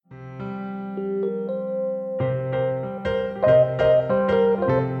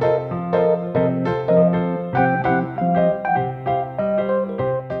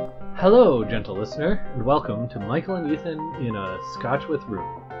Hello, gentle listener, and welcome to Michael and Ethan in a Scotch with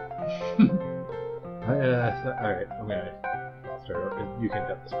Room. Alright, I'm gonna start over. You can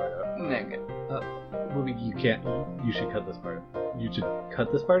cut this part out. Okay. Well, you can't. You should cut this part out. You should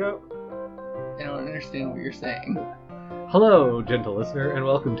cut this part out? I don't understand what you're saying. Hello, gentle listener, and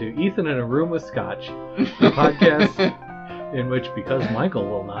welcome to Ethan in a Room with Scotch, the podcast in which, because Michael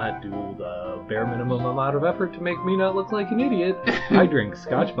will not do the bare minimum amount of effort to make me not look like an idiot, I drink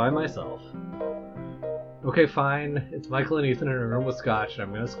Scotch by myself. Okay, fine. It's Michael and Ethan in a room with Scotch, and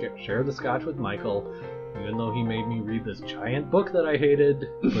I'm going to share the Scotch with Michael, even though he made me read this giant book that I hated,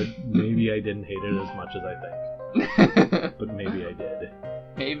 but maybe I didn't hate it as much as I think. But maybe I did.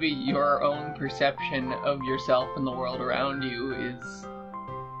 Maybe your own perception of yourself and the world around you is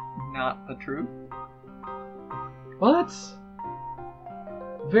not the truth. Well, that's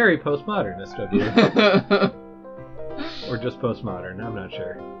very postmodernist of you. Or just postmodern, I'm not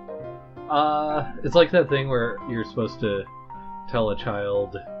sure. It's like that thing where you're supposed to tell a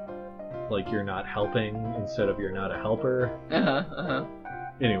child, like, you're not helping instead of you're not a helper.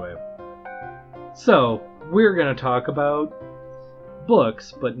 Anyway. So, we're going to talk about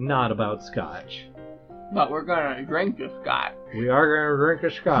books, but not about Scotch. But we're gonna drink the Scotch. We are going to drink a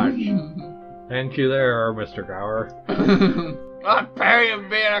Scotch. Thank you there, Mr. Gower. I'll pay you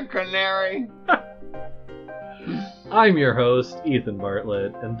being a canary. I'm your host, Ethan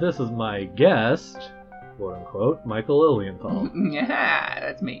Bartlett, and this is my guest, quote-unquote, Michael Lilienthal. Yeah,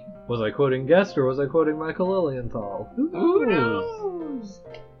 that's me. Was I quoting guest, or was I quoting Michael Lilienthal? Who knows?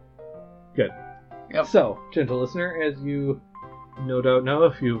 Good. Yep. So, gentle listener, as you no doubt know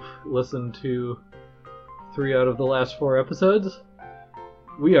if you've listened to 3 out of the last 4 episodes,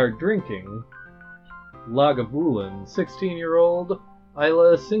 we are drinking Lagavulin 16-year-old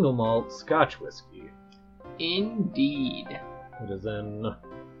Islay single malt Scotch whiskey. Indeed. It is in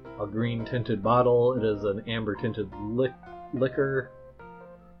a green tinted bottle. It is an amber tinted liquor.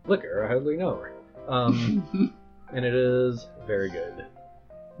 I hardly know her. And it is very good.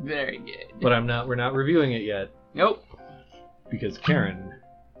 Very good. But we're not reviewing it yet. Nope. Because Karen...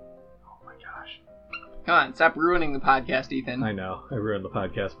 Oh my gosh. Come on, stop ruining the podcast, Ethan. I know. I ruined the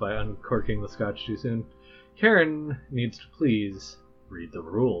podcast by uncorking the Scotch too soon. Karen needs to please read the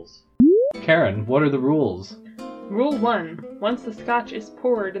rules. Karen, what are the rules? Rule 1. Once the Scotch is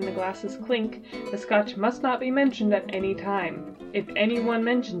poured and the glasses clink, the Scotch must not be mentioned at any time. If anyone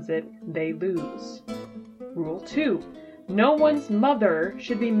mentions it, they lose. Rule 2. No one's mother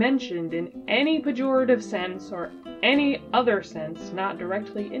should be mentioned in any pejorative sense or any other sense not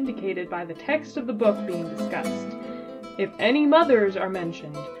directly indicated by the text of the book being discussed. If any mothers are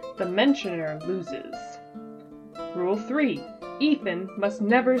mentioned, the mentioner loses. Rule 3. Ethan must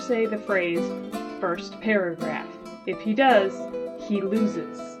never say the phrase, first paragraph. If he does, he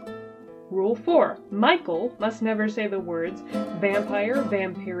loses. Rule 4. Michael must never say the words vampire,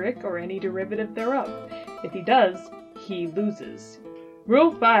 vampiric, or any derivative thereof. If he does, he loses.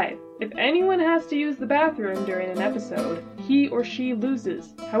 Rule 5. If anyone has to use the bathroom during an episode, he or she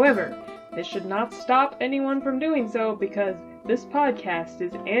loses. However, this should not stop anyone from doing so because this podcast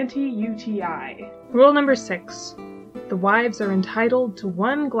is anti-UTI. Rule number 6. The wives are entitled to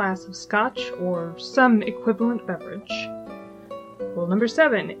 1 glass of Scotch or some equivalent beverage. Rule number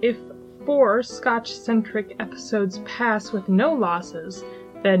 7. If 4 Scotch-centric episodes pass with no losses,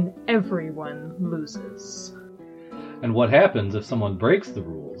 then everyone loses. And what happens if someone breaks the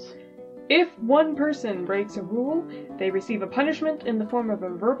rules? If one person breaks a rule, they receive a punishment in the form of a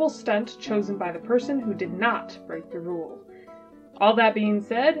verbal stunt chosen by the person who did not break the rule. All that being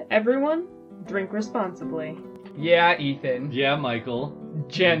said, everyone, drink responsibly. Yeah, Ethan. Yeah, Michael.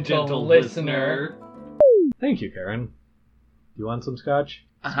 Gentle listener. Thank you, Karen. You want some Scotch?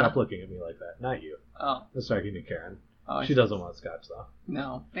 Uh-huh. Stop looking at me like that. Not you. Oh. I was talking to Karen. Oh, She doesn't want Scotch, though.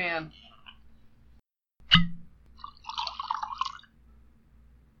 No. Man.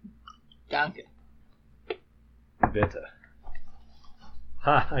 Danke. Bitte.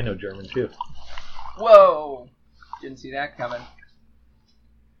 Ha, I know German, too. Whoa! Didn't see that coming.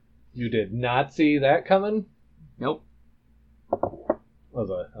 You did not see that coming? Nope. That was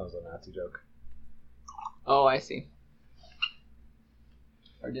a Nazi joke. Oh, I see.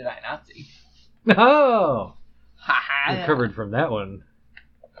 Or did I not see? No! Ha-ha! Recovered from that one.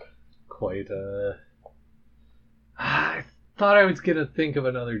 Quite, I thought I was gonna think of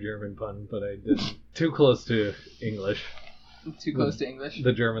another German pun, but I didn't. Too close to English. Too close to English?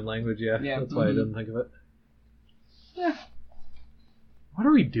 The German language, yeah. That's why I didn't think of it. Yeah. What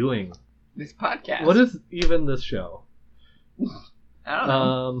are we doing? This podcast. What is even this show? I don't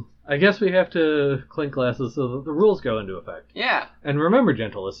know. I guess we have to clink glasses so that the rules go into effect. Yeah. And remember,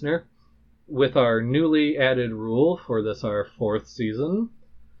 gentle listener, with our newly added rule for this, our 4th season,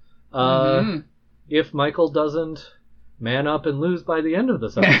 if Michael doesn't man up and lose by the end of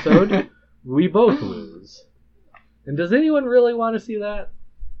this episode, we both lose. And does anyone really want to see that?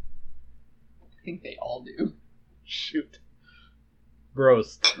 I think they all do. Shoot.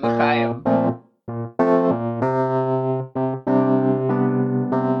 Roast. L'chaim.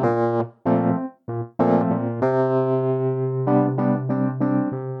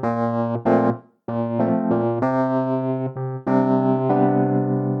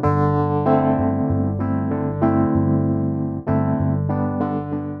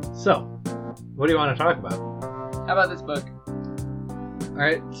 So, what do you want to talk about? How about this book?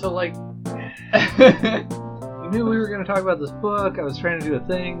 Alright, so like, you knew we were going to talk about this book. I was trying to do a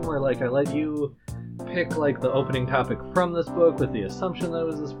thing where like I let you pick like the opening topic from this book with the assumption that it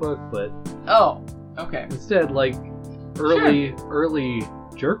was this book, but Oh, okay. instead, like, early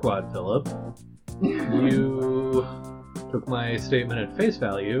jerkwad Philip, you took my statement at face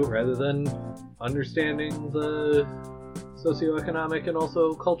value rather than understanding the socioeconomic and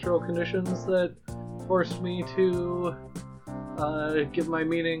also cultural conditions that forced me to give my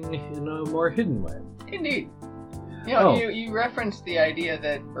meaning in a more hidden way. Indeed. You know, you referenced the idea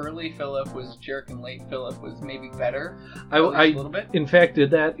that early Philip was jerk and late Philip was maybe better. I a little bit. in fact,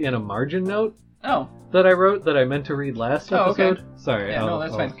 did that in a margin note Oh, that I wrote that I meant to read last episode. okay. Sorry, Yeah, I'll,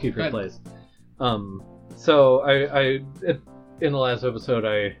 that's I'll fine. keep your Good. place. So in the last episode,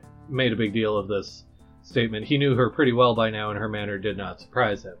 I made a big deal of this statement. He knew her pretty well by now, and her manner did not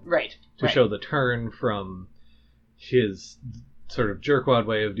surprise him. right. To right. show the turn from his sort of jerkwad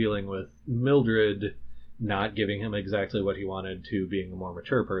way of dealing with Mildred not giving him exactly what he wanted to being a more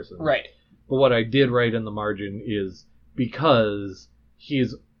mature person. Right. But what I did write in the margin is because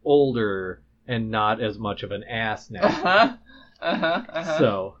he's older and not as much of an ass now.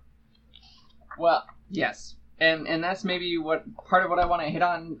 So, Well, yes. And that's maybe what part of what I want to hit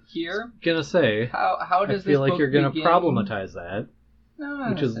on here. gonna say, How I does this feel like book you're gonna begin? problematize that, No, not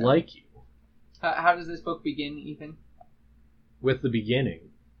which is necessarily. like you, How does this book begin, Ethan? with the beginning,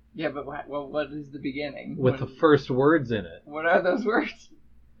 Yeah, but what is the beginning? with the first words in it. What are those words?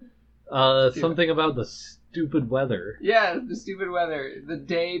 Something about the stupid weather Yeah, the stupid weather. The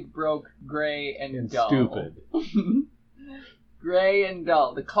day broke gray and and dull. stupid. Gray and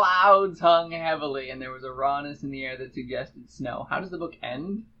dull. The clouds hung heavily, and there was a rawness in the air that suggested snow. How does the book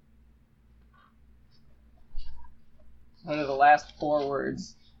end? What are the last 4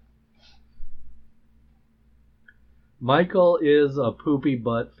 words? Michael is a poopy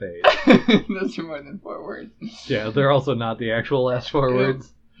butt face. Those are more than 4 words. Yeah, they're also not the actual last 4 Yeah.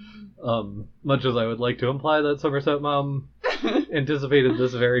 words. Much as I would like to imply that Somerset Mom anticipated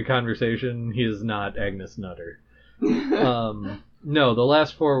this very conversation, he is not Agnes Nutter. No, the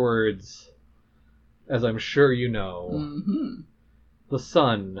last 4 words, as I'm sure you know, Mm-hmm. the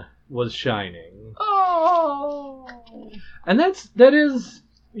sun was shining. Oh. And that is,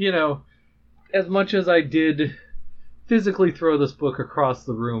 you know, as much as I did physically throw this book across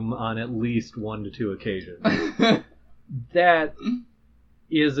the room on at least 1 to 2 occasions, that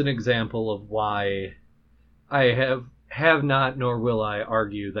is an example of why I have not nor will I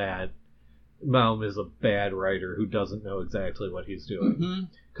argue that Malm is a bad writer who doesn't know exactly what he's doing. Mm-hmm.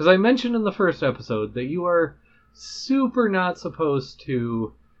 Because I mentioned in the first episode that you are super not supposed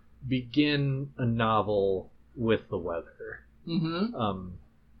to begin a novel with the weather. Mm-hmm.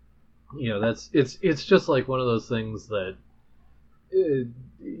 You know, it's just like one of those things that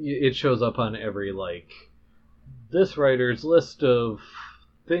it shows up on every, like, this writer's list of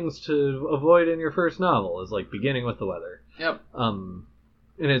things to avoid in your first novel is like beginning with the weather. Yep. And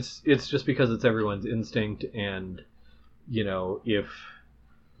it's just because it's everyone's instinct, and you know, if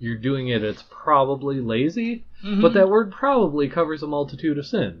you're doing it, it's probably lazy. Mm-hmm. But that word probably covers a multitude of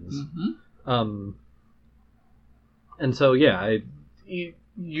sins. Mm-hmm. And so yeah,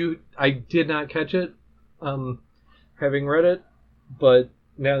 I did not catch it, having read it, but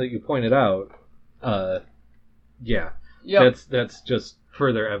now that you point it out, yeah, Yep. that's just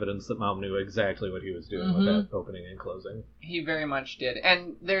further evidence that Mom knew exactly what he was doing with that opening and closing. He very much did.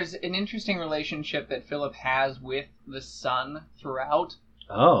 And there's an interesting relationship that Philip has with the sun throughout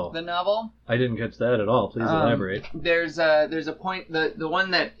Oh, the novel. I didn't catch that at all. Please elaborate. There's a point, the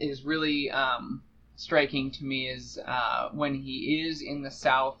one that is really striking to me is when he is in the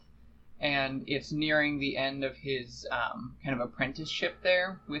South and it's nearing the end of his kind of apprenticeship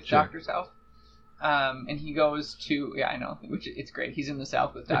there with Sure. Dr. South. And he goes to, yeah, I know, which it's great. He's in the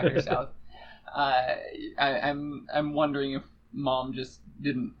South with Dr. South. I'm wondering if Mom just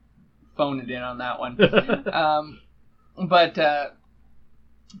didn't phone it in on that one. But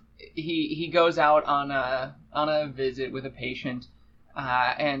he goes out on a visit with a patient,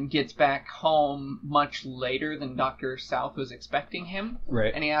 and gets back home much later than Dr. South was expecting him.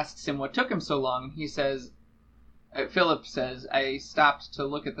 Right. And he asks him what took him so long. He says, Philip says, I stopped to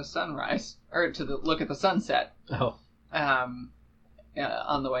look at the sunrise, or look at the sunset. Oh.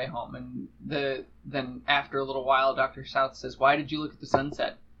 On the way home. And then after a little while, Dr. South says, why did you look at the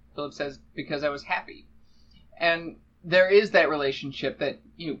sunset? Philip says, because I was happy. And there is that relationship that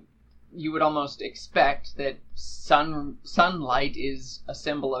you would almost expect, that sunlight is a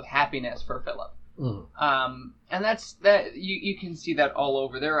symbol of happiness for Philip. And that you can see that all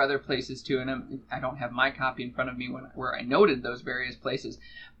over. There are other places too, and I don't have my copy in front of me where I noted those various places,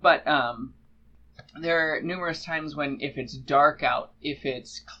 but there are numerous times when, if it's dark out, if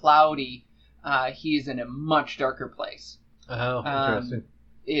it's cloudy, he's in a much darker place. Oh, interesting.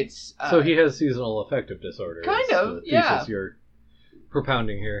 It's so he has seasonal affective disorder. Kind of, the yeah. thesis you're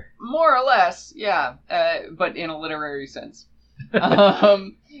propounding here. More or less, yeah, but in a literary sense.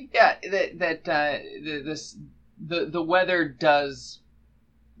 Yeah, the weather does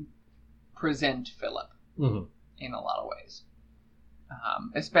present Philip in a lot of ways,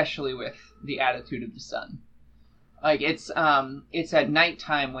 especially with the attitude of the sun. Like it's at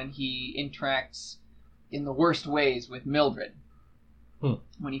nighttime when he interacts in the worst ways with Mildred.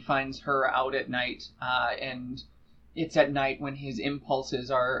 When he finds her out at night, and it's at night when his impulses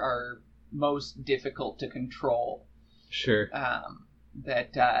are most difficult to control. Sure.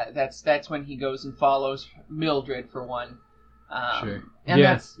 That's when he goes and follows Mildred, for one. Sure. And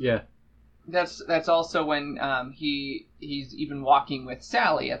that's also when he's even walking with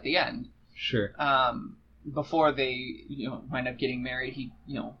Sally at the end. Sure. Before they wind up getting married, he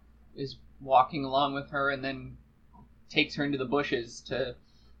is walking along with her, and then takes her into the bushes to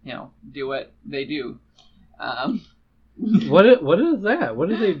do what they do. What is that? What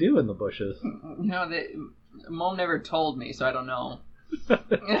do they do in the bushes? Mom never told me, so I don't know.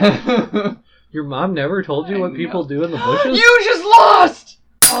 Your mom never told you what people do in the bushes? You just lost!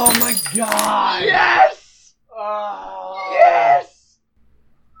 Oh my god! Yes! Oh. Yes!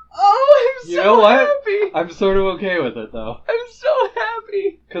 Oh, I'm so happy! I'm sort of okay with it, though. I'm so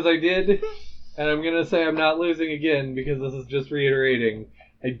happy! Because I did, and I'm going to say I'm not losing again, because this is just reiterating,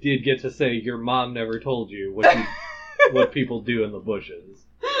 I did get to say your mom never told you what people do in the bushes.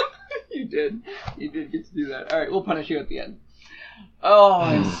 You did. You did get to do that. Alright, we'll punish you at the end. Oh,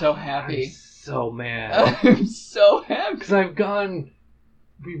 I'm so happy. I'm so mad. I'm so happy. Because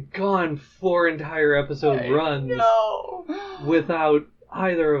we've gone 4 entire episode runs without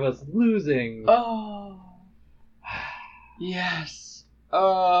either of us losing. Oh. Yes.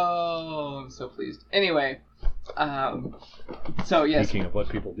 Oh, I'm so pleased. Anyway, so yes. Speaking of what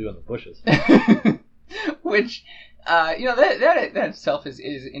people do in the bushes. Which, that itself is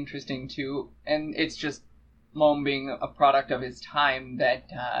interesting too, and it's just Mom being a product of his time that,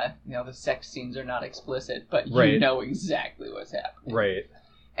 the sex scenes are not explicit, but you know exactly what's happening. Right.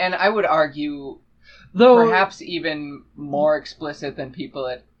 And I would argue, perhaps even more explicit than people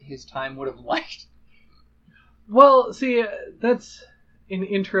at his time would have liked. Well, see, that's an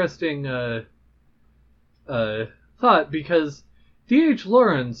interesting thought, because D.H.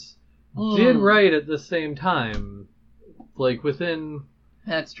 Lawrence did write at the same time, like within...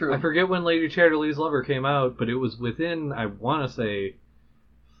 That's true. I forget when Lady Chatterley's Lover came out, but it was within, I want to say,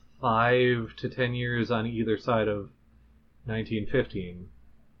 5 to 10 years on either side of 1915.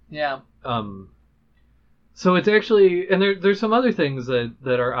 Yeah. So it's actually, and there's some other things that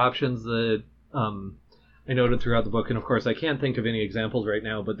are options that I noted throughout the book, and of course I can't think of any examples right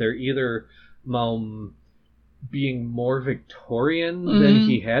now, but they're either Malm being more Victorian than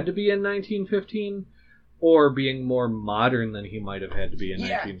he had to be in 1915, or being more modern than he might have had to be in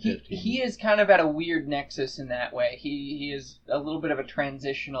 1915. He is kind of at a weird nexus in that way. He is a little bit of a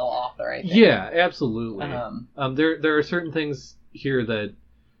transitional author, I think. Yeah, absolutely. There are certain things here that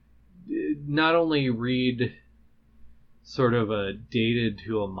not only read sort of dated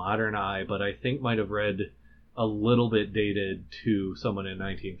to a modern eye, but I think might have read a little bit dated to someone in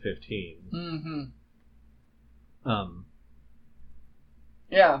 1915.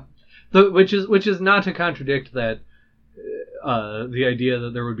 Yeah. Which is not to contradict that the idea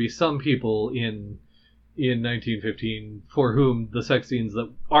that there would be some people in 1915 for whom the sex scenes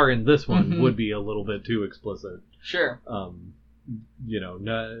that are in this one would be a little bit too explicit. Sure.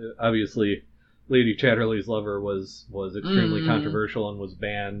 Obviously, Lady Chatterley's Lover was extremely controversial and was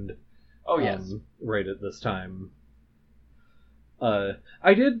banned. Oh yes. Right at this time. That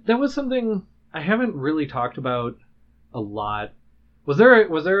was something I haven't really talked about a lot. Was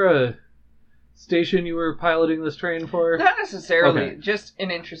there station you were piloting this train for? Not necessarily. Okay. Just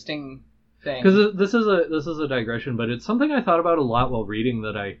an interesting thing. Because this is a digression, but it's something I thought about a lot while reading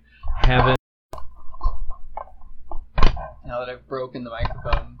that I haven't. Now that I've broken the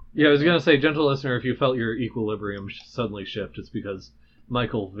microphone. Yeah, I was gonna say, gentle listener, if you felt your equilibrium suddenly shift, it's because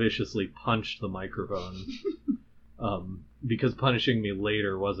Michael viciously punched the microphone. Because punishing me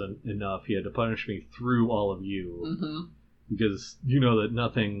later wasn't enough, he had to punish me through all of you. Mm-hmm. Because you know that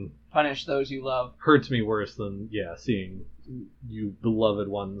nothing Punish those you love. hurts me worse than seeing you beloved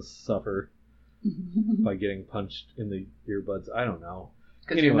ones suffer by getting punched in the earbuds. I don't know.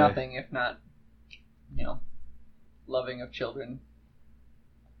 Because you're nothing if not, loving of children.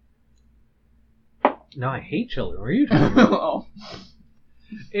 No, I hate children. What are you talking about? Oh.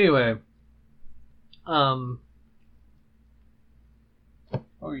 Anyway,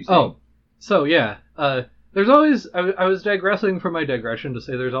 What were you saying? oh, so yeah, there's always, I was digressing from my digression to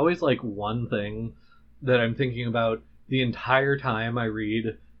say there's always like one thing that I'm thinking about the entire time I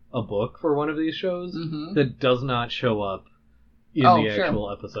read a book for one of these shows Mm-hmm. that does not show up in Oh, the sure.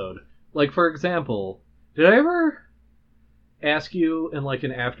 actual episode. Like, for example, did I ever ask you in like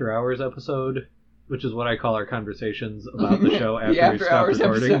an After Hours episode, which is what I call our conversations about the show after, the After we stop Hours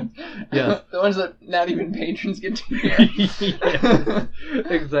recording? episode. Yes. The ones that not even patrons get to hear. Yes,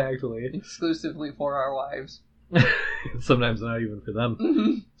 exactly. Exclusively for our wives. Sometimes not even for them,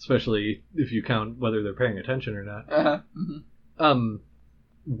 Mm-hmm. especially if you count whether they're paying attention or not. Uh-huh. Mm-hmm.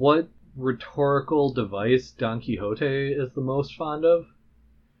 What rhetorical device Don Quixote is the most fond of?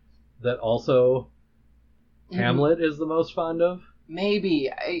 That also Hamlet is the most fond of?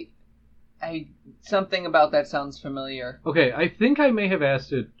 Maybe. I something about that sounds familiar. Okay, I think I may have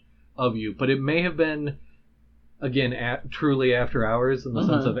asked it of you, but it may have been, again, truly After Hours in the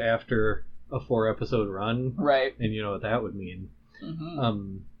sense of after a 4-episode run. Right. And you know what that would mean.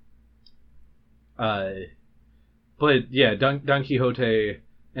 Mm-hmm. But yeah, Don Quixote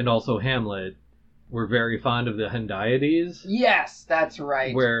and also Hamlet were very fond of the Hendiades. Yes, that's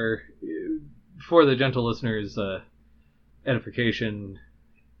right. Where, for the gentle listeners' edification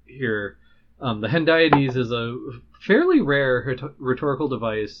here, the Hendiades is a fairly rare rhetorical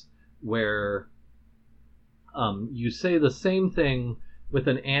device where you say the same thing with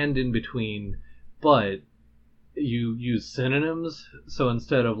an and in between, but you use synonyms. So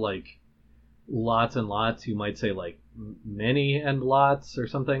instead of like lots and lots, you might say like many and lots or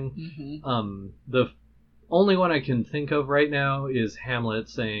something. Mm-hmm. The only one I can think of right now is Hamlet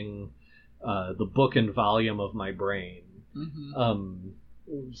saying the book and volume of my brain. Mm-hmm.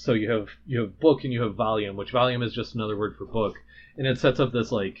 So you have book and you have volume, which volume is just another word for book, and it sets up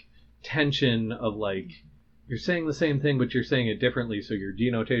this like tension of like you're saying the same thing but you're saying it differently, so your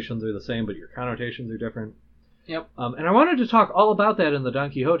denotations are the same but your connotations are different. Yep. And I wanted to talk all about that in the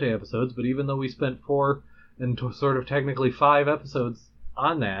Don Quixote episodes, but even though we spent 4 and sort of technically 5 episodes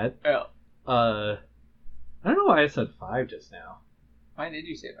on that, Oh. I don't know why I said 5 just now. Why did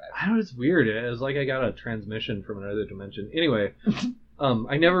you say that? I don't know, it's weird. It was like I got a transmission from another dimension. Anyway,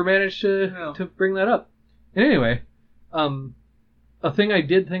 I never managed to bring that up. And anyway, a thing I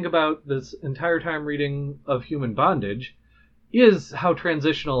did think about this entire time reading of Human Bondage is how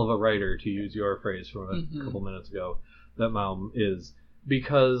transitional of a writer, to use your phrase from a couple minutes ago, that Malm is.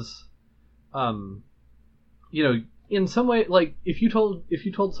 Because, in some way, like, if you told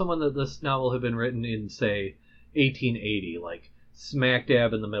someone that this novel had been written in, say, 1880, like, smack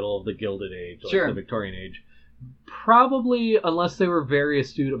dab in the middle of the Gilded Age, like the Victorian Age, probably, unless they were very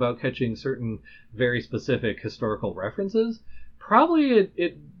astute about catching certain very specific historical references, probably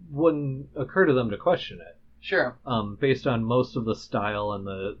it wouldn't occur to them to question it. Sure. Based on most of the style and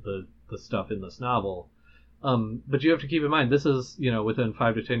the stuff in this novel. But you have to keep in mind, this is, within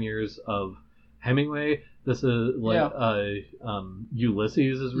 5 to 10 years of Hemingway. This is like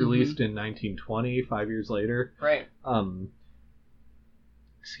Ulysses is released in 1920, 5 years later. Right.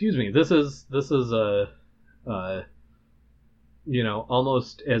 Excuse me. This is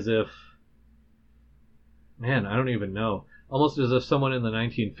almost as if, man, I don't even know. Almost as if someone in the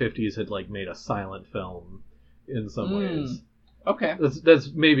 1950s had like made a silent film in some ways. Okay. That's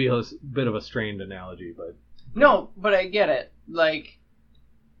maybe a bit of a strained analogy, but no, but I get it. Like,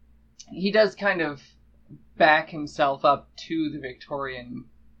 he does kind of back himself up to the Victorian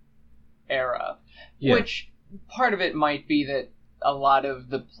era, which part of it might be that a lot of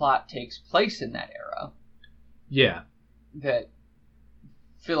the plot takes place in that era. Yeah. That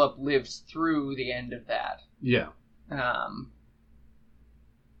Philip lives through the end of that. Yeah.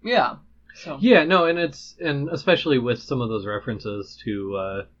 Yeah. So. Yeah, no, and especially with some of those references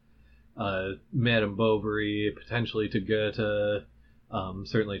to Madame Bovary, potentially to Goethe,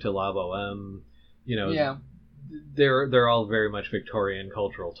 certainly to La Boheme. Yeah. they're all very much Victorian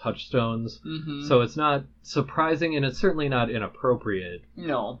cultural touchstones. Mm-hmm. So it's not surprising, and it's certainly not inappropriate.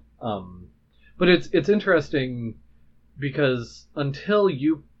 No. But it's interesting because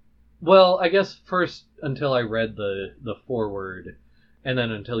I guess first until I read the foreword, and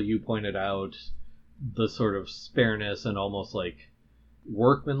then until you pointed out the sort of spareness and almost like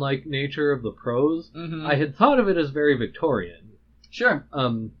workmanlike nature of the prose, Mm-hmm. I had thought of it as very Victorian. Sure.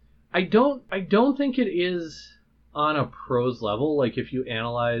 I don't think it is on a prose level. Like if you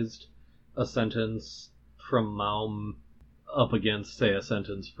analyzed a sentence from Maugham up against, say, a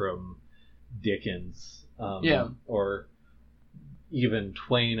sentence from Dickens, or even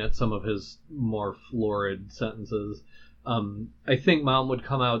Twain at some of his more florid sentences, I think Maugham would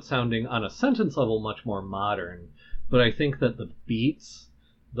come out sounding on a sentence level much more modern. But I think that the beats,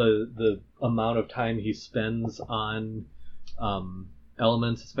 the amount of time he spends on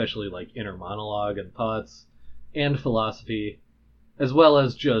elements, especially like inner monologue and thoughts and philosophy, as well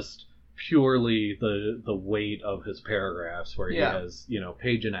as just purely the weight of his paragraphs, where he has,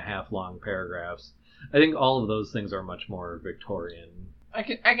 page and a half long paragraphs. I think all of those things are much more Victorian. I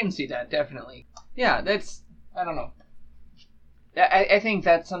can see that, definitely. Yeah, I don't know. I think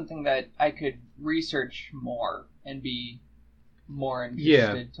that's something that I could research more and be more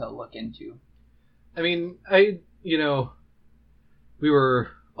interested to look into. I mean, we were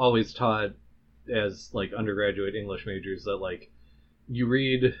always taught as like undergraduate English majors that like you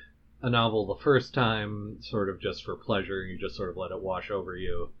read a novel the first time sort of just for pleasure, you just sort of let it wash over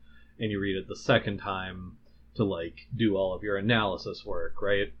you, and you read it the second time to like do all of your analysis work,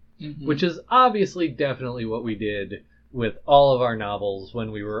 right? Mm-hmm. Which is obviously definitely what we did with all of our novels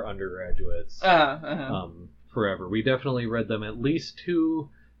when we were undergraduates. Forever. We definitely read them at least 2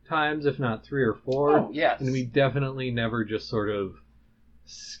 times, if not 3 or 4. Oh, yes. And we definitely never just sort of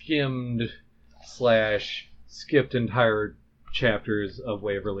skimmed / skipped entire chapters of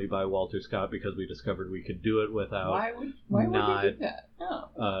Waverley by Walter Scott because we discovered we could do it without why would you do that?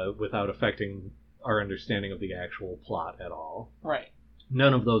 Oh. Without affecting our understanding of the actual plot at all. Right.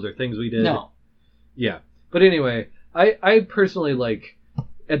 None of those are things we did. No. Yeah. But anyway, I personally, like,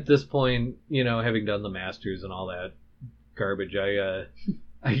 at this point, having done the masters and all that garbage, I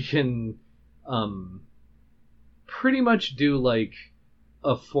can pretty much do like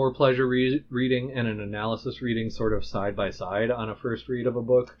a for pleasure reading and an analysis reading sort of side by side on a first read of a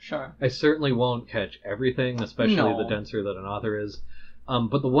book. Sure. I certainly won't catch everything, especially the denser that an author is.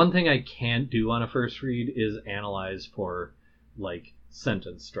 But the one thing I can't do on a first read is analyze for like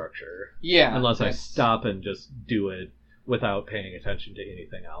sentence structure. Yeah. Unless I stop and just do it without paying attention to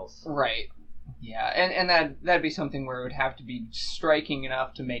anything else. Right. Yeah, and that'd be something where it would have to be striking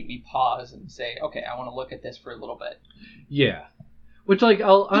enough to make me pause and say, okay, I want to look at this for a little bit. Yeah. Which, like,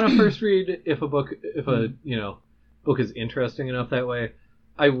 I'll on a first read, if a book is interesting enough that way,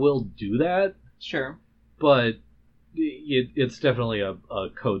 I will do that. Sure. But it's definitely a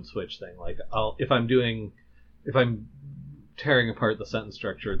code switch thing. Like, if I'm tearing apart the sentence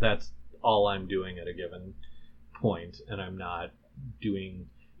structure, that's all I'm doing at a given point, and I'm not doing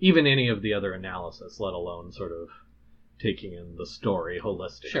even any of the other analysis, let alone sort of taking in the story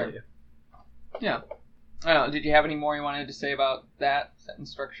holistically. Sure. Yeah. I don't know, did you have any more you wanted to say about that? Sentence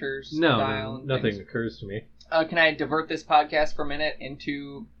structures, style, and nothing things? occurs to me. Can I divert this podcast for a minute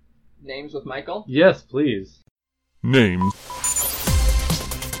into Names with Michael? Yes, please. Names.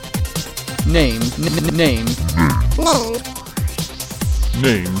 Names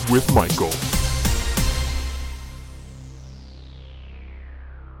with Michael.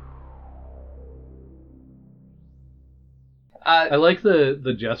 I like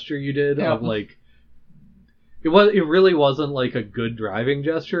the gesture you did of like it really wasn't like a good driving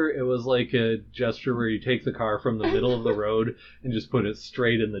gesture. It was like a gesture where you take the car from the middle of the road and just put it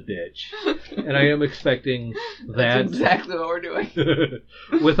straight in the ditch. And I am expecting that. That's exactly what we're doing.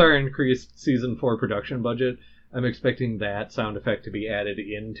 With our increased season 4 production budget, I'm expecting that sound effect to be added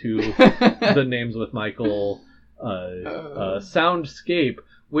into the Names with Michael soundscape,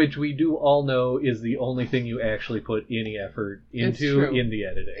 which we do all know is the only thing you actually put any effort into in the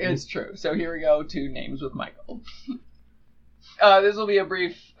editing. It's true. So here we go to Names with Michael. This will be a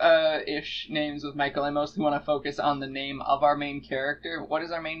brief-ish Names with Michael. I mostly want to focus on the name of our main character. What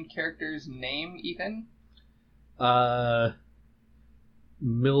is our main character's name, Ethan?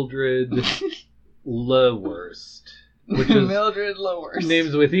 Mildred Leworst. Which is Mildred Leworst.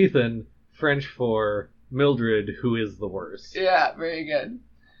 Names with Ethan, French for Mildred, who is the worst. Yeah, very good.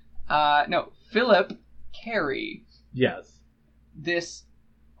 No, Philip Carey. Yes. This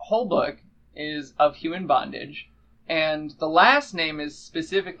whole book is of human bondage, And the last name is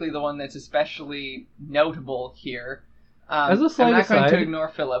specifically the one that's especially notable here. As a slight I'm not going aside, to ignore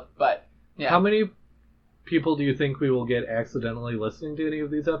Philip, but yeah. How many people do you think we will get accidentally listening to any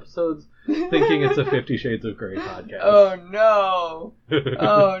of these episodes thinking it's a 50 Shades of Grey podcast? Oh no!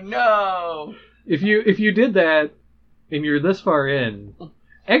 Oh no! If you did that and you're this far in,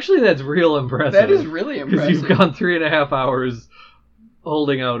 actually that's real impressive. That is really Because impressive. you've gone 3.5 hours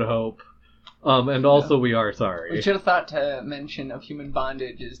holding out hope. And also we are sorry. We should have thought to mention Of Human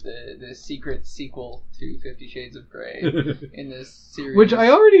Bondage is the secret sequel to 50 Shades of Grey in this series. Which I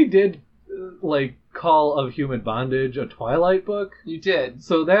already did, call Of Human Bondage a Twilight book. You did.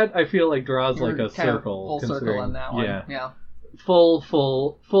 So that, I feel like, draws We're like a kind of circle. full circle considering- on that one. Yeah. Yeah. Full,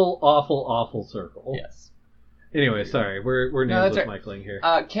 awful circle. Yes. Anyway, sorry. We're No, names that's with Michaeling here.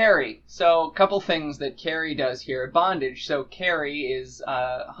 Carrie. So, a couple things that Carrie does here. Bondage. So, Carrie is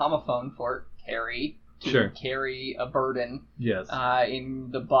homophone for carry. To Sure. carry a burden Yes. in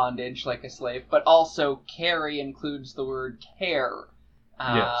the bondage like a slave. But also, carry includes the word care.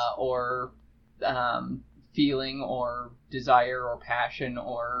 Yes. Or feeling or desire or passion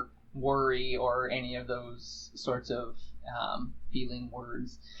or worry or any of those sorts of feeling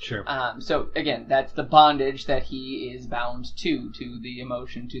words. Sure. So again, that's the bondage that he is bound to the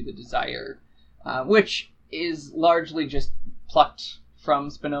emotion, to the desire, which is largely just plucked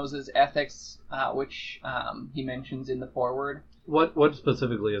from Spinoza's Ethics, which he mentions in the foreword. What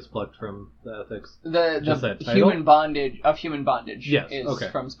specifically is plucked from the Ethics? Just that The title? human bondage Yes, is okay.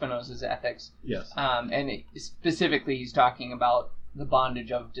 from Spinoza's Ethics. Yes. Specifically, he's talking about the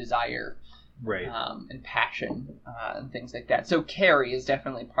bondage of desire. Right. And passion and things like that. So Carrie is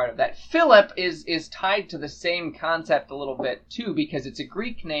definitely part of that. Philip is tied to the same concept a little bit too, because it's a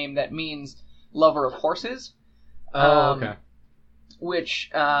Greek name that means lover of horses. Okay. Which,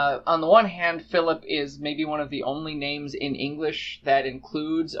 on the one hand, Philip is maybe one of the only names in English that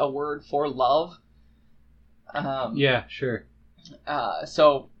includes a word for love. Yeah, sure.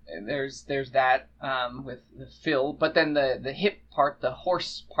 So there's that with the Phil, but then the hip part, the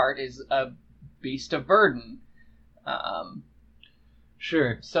horse part, is a beast of burden.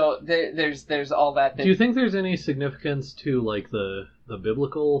 Sure. So there's all that. Do you think there's any significance to the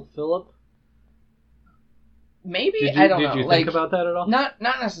biblical Philip? Maybe Did I don't know. Did you like, think about that at all? Not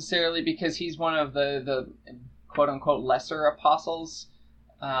necessarily, because he's one of the quote unquote lesser apostles.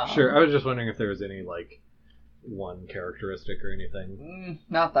 Sure. I was just wondering if there was any one characteristic or anything.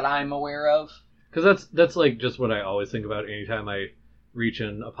 Not that I'm aware of. Because that's just what I always think about anytime I reach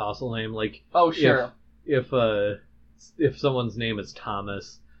an apostle name. Oh, sure. If someone's name is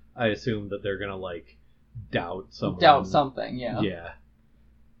Thomas, I assume that they're gonna doubt someone. Doubt something. Yeah. Yeah.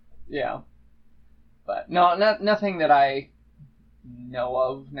 Yeah. But no, nothing that I know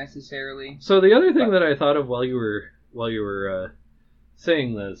of necessarily. So the other thing that I thought of while you were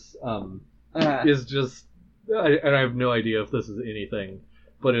saying this is just, and I have no idea if this is anything,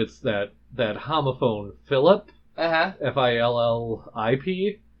 but it's that homophone Philip, Fillip,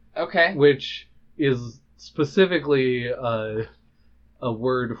 Okay. which is specifically a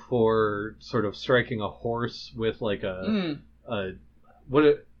word for sort of striking a horse with a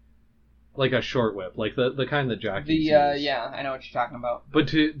short whip, the kind that jockeys use. Yeah, I know what you're talking about. But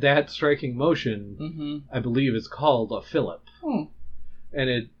to that striking motion, I believe is called a Philip. And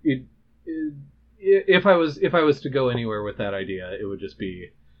it if I was to go anywhere with that idea, it would just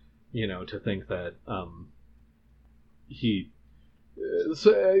be, to think that he.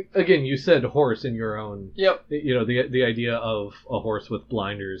 So again, you said horse in your own. Yep. The idea of a horse with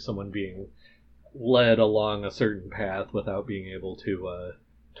blinders, someone being led along a certain path without being able to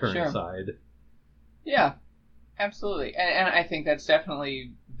turn aside. Yeah, absolutely, and I think that's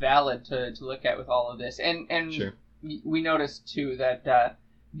definitely valid to look at with all of this, and Sure. We noticed too that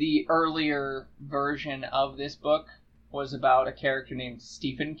the earlier version of this book was about a character named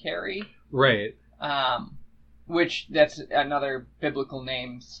Stephen Carey, Right. Which that's another biblical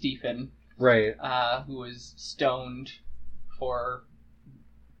name, Stephen, Right. who was stoned for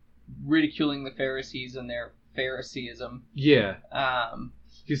ridiculing the Pharisees and their Phariseeism. Yeah. Um,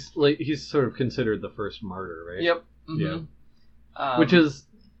 He's sort of considered the first martyr, right? Yep. Yeah. Which is,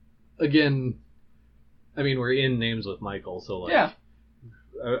 again, I mean, we're in Names with Michael, so yeah.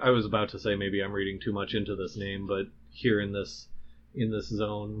 I was about to say maybe I'm reading too much into this name, but here in this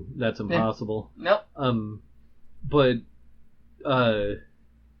zone, that's impossible. Nope. But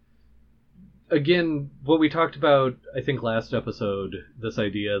again, what we talked about, I think last episode, this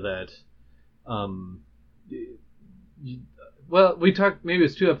idea that we talked, maybe it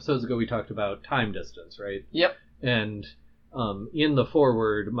was 2 episodes ago, we talked about time distance, right? Yep. And in the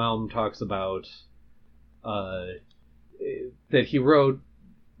foreword, Malm talks about that he wrote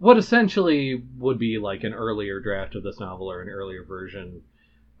what essentially would be like an earlier draft of this novel or an earlier version.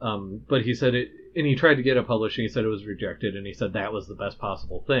 But he said it, and he tried to get it published, and he said it was rejected, and he said that was the best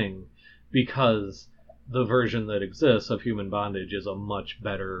possible thing because the version that exists of Human Bondage is a much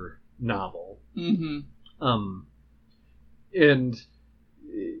better novel. Mm-hmm. And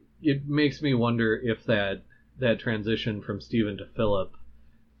it makes me wonder if that transition from Stephen to Philip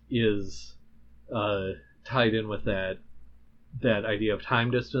is tied in with that idea of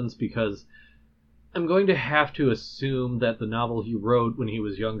time distance, because I'm going to have to assume that the novel he wrote when he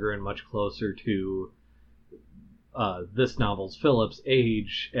was younger and much closer to this novel's Philip's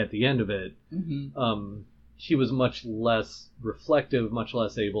age at the end of it, Mm-hmm. He was much less reflective, much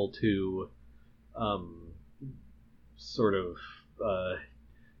less able to sort of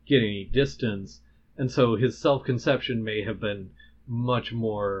get any distance, and so his self-conception may have been much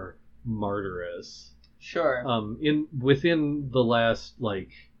more martyrous. Sure. Within the last like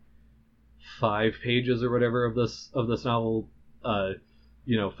 5 pages or whatever of this novel,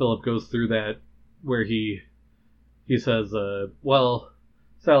 Philip goes through that where he says, well,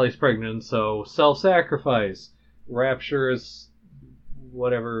 Sally's pregnant, so self-sacrifice, rapturous,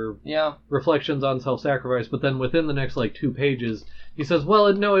 whatever, Yeah. reflections on self-sacrifice. But then within the next like 2 pages, he says,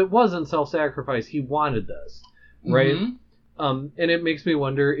 well, no, it wasn't self-sacrifice. He wanted this, right? Mm-hmm. And it makes me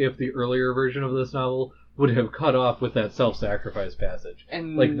wonder if the earlier version of this novel would have cut off with that self-sacrifice passage.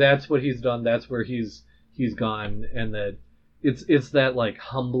 And Like, that's what he's done. That's where he's gone, and that it's that like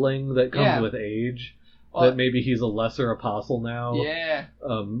humbling that comes Yeah. with age. Well, That maybe he's a lesser apostle now. yeah.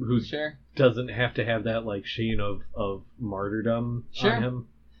 Who Sure. doesn't have to have that like sheen of martyrdom Sure. on him.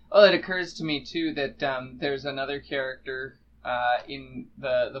 Well, it occurs to me too that there's another character in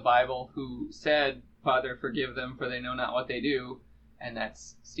the Bible who said, "Father, forgive them, for they know not what they do," and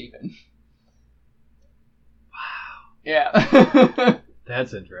that's Stephen. Wow, Yeah.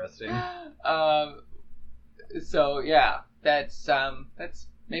 that's interesting. So yeah, that's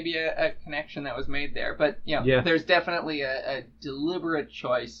maybe a connection that was made there, but Yeah. there's definitely a deliberate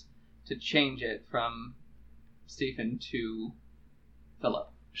choice to change it from Stephen to Philip.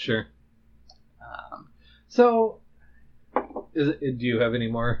 Sure. So Do you have any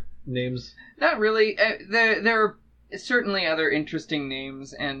more names? not really. There are certainly other interesting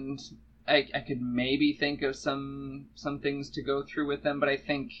names, and I could maybe think of some things to go through with them, but I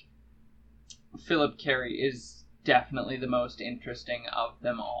think Philip Carey is definitely the most interesting of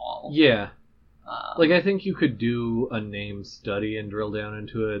them all. Yeah. Um, I think you could do a name study and drill down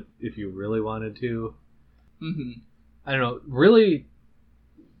into it if you really wanted to. mhm. I don't know. Really,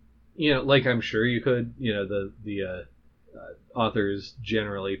 I'm sure you could. The authors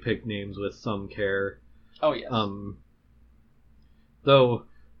generally pick names with some care. Oh yes. Though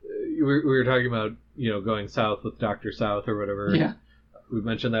we were talking about going south with Dr. South or whatever. Yeah. We've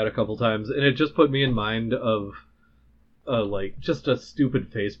mentioned that a couple times, and it just put me in mind of just a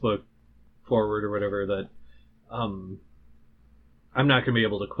stupid Facebook forward or whatever that I'm not going to be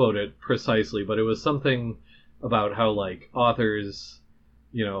able to quote it precisely, but it was something about how like authors,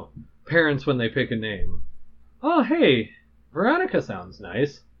 parents when they pick a name, oh hey, Veronica sounds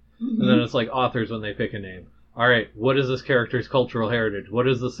nice. And then it's like authors when they pick a name. All right, what is this character's cultural heritage? What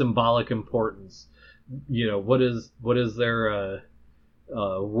is the symbolic importance? What is their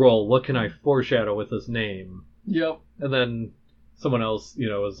role? What can I foreshadow with this name? Yep. And then someone else,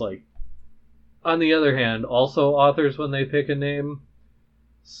 is like, on the other hand, also authors when they pick a name,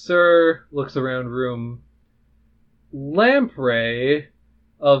 Sir looks around room, Lamprey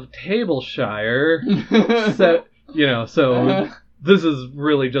of Tableshire, so this is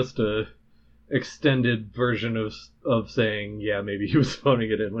really just a extended version of saying, yeah, maybe he was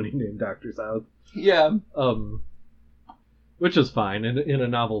phoning it in when he named Dr. South. Yeah. Which is fine. In a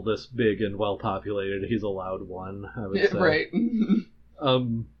novel this big and well populated, he's allowed one, I would say. Right.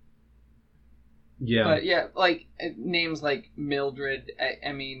 Yeah. But yeah, like names like Mildred.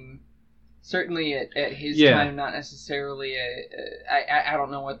 I mean, certainly at his time, not necessarily. I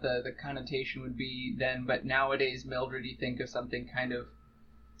don't know what the connotation would be then, but nowadays Mildred, you think of something kind of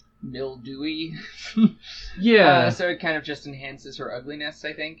mildewy. Yeah. So it kind of just enhances her ugliness,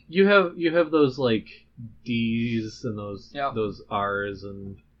 I think. You have those like D's and those Yep. those R's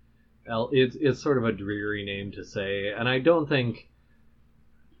and L. It's sort of a dreary name to say, and I don't think.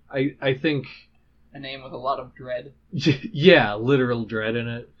 I think. A name with a lot of dread. Yeah, literal dread in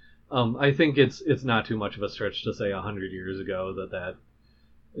it. I think it's not too much of a stretch to say 100 years ago that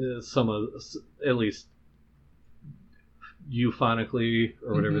is some of, at least euphonically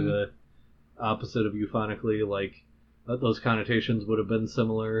or whatever Mhm. the opposite of euphonically, like those connotations would have been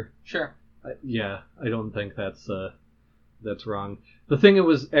similar. Sure. I don't think that's wrong. The thing it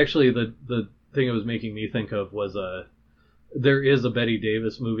was actually the thing it was making me think of was there is a Betty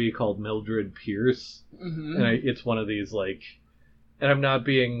Davis movie called Mildred Pierce, Mm-hmm. and it's one of these like, and I'm not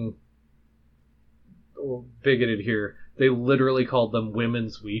being bigoted here. They literally called them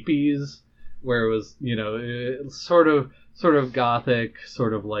women's weepies, where it was sort of gothic,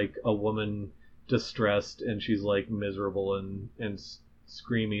 sort of like a woman distressed and she's like miserable and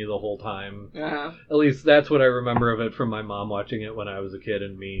screamy the whole time. Uh-huh. At least that's what I remember of it from my mom watching it when I was a kid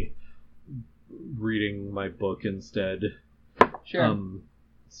and me reading my book instead. Sure.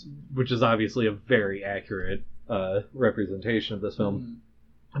 Which is obviously a very accurate representation of this film.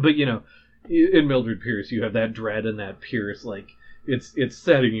 Mhm. But in Mildred Pierce, you have that dread and that Pierce, like it's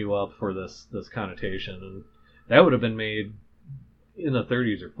setting you up for this connotation, and that would have been made in the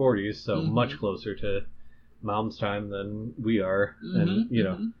 30s or 40s, so Mhm. much closer to Mom's time than we are, Mhm, and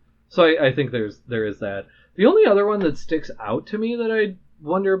mhm. So I think there is that. The only other one that sticks out to me that I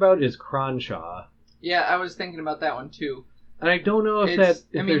wonder about is Cronshaw, Yeah, I was thinking about that one too. and I don't know if there's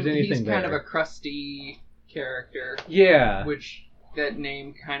anything he's kind there. of a crusty character, Yeah, which that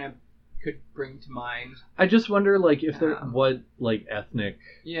name kind of could bring to mind. I just wonder like if there Um, what like ethnic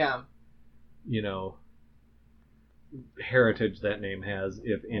Yeah. heritage that name has,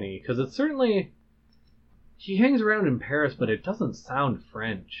 if any, because it's certainly he hangs around in Paris, but it doesn't sound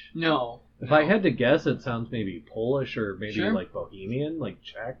French. No. If I had to guess, it sounds maybe Polish or maybe Sure. like Bohemian, like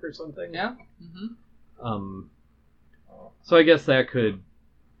Czech or something. Yeah. Mm-hmm. So I guess that could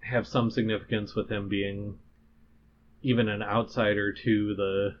have some significance with him being even an outsider to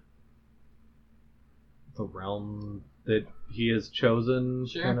the realm that he has chosen,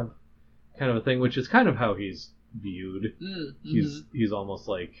 Sure. kind of a thing, which is kind of how he's viewed. Mm-hmm. He's almost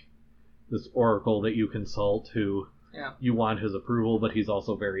like this oracle that you consult who Yeah. you want his approval, but he's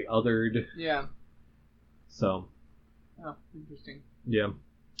also very othered. Yeah. So, Oh, interesting. yeah.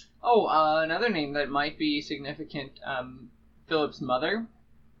 Oh, another name that might be significant. Philip's mother.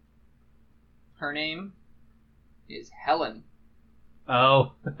 Her name is Helen,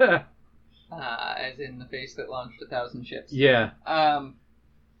 Oh, as in the face that launched 1,000 ships. yeah.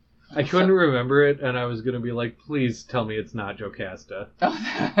 I couldn't So- remember it, and I was going to be like, please tell me it's not Jocasta.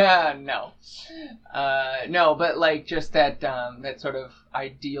 No. No, but like just that that sort of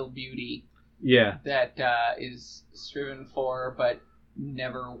ideal beauty Yeah, that is striven for but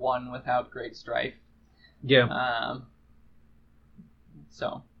never won without great strife. yeah.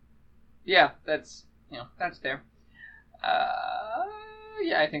 So, yeah, that's there.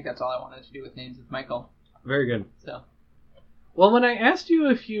 Yeah, I think that's all I wanted to do with Names with Michael. Very good. So, Well, when I asked you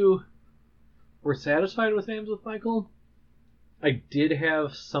if you were satisfied with Names with Michael, I did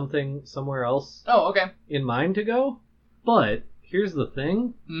have something somewhere else oh, okay. in mind to go, but here's the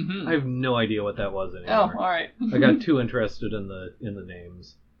thing. Mm-hmm. I have no idea what that was Oh, anymore. all right. I got too interested in the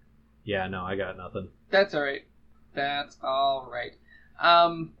names. Yeah, no, I got nothing. That's all right. That's all right.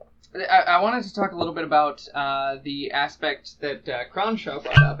 I wanted to talk a little bit about the aspect that Cronshaw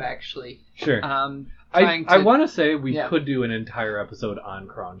brought up, actually. Sure. Trying I to- want to say we Yeah. could do an entire episode on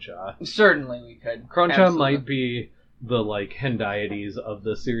Cronshaw. Certainly we could. Cronshaw Absolutely. might be the like Hendiades of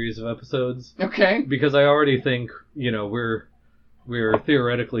the series of episodes, Okay. because I already think we're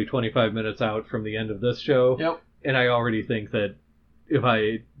theoretically 25 minutes out from the end of this show, Yep. and I already think that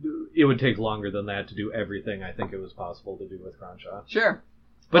it would take longer than that to do everything I think it was possible to do with Cronshaw. Sure.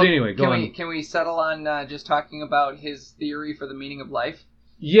 But Well, anyway, go on. Can we settle on just talking about his theory for the meaning of life?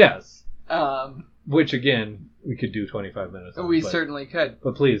 Yes, Um, which again we could do 25 minutes on, we but, certainly could.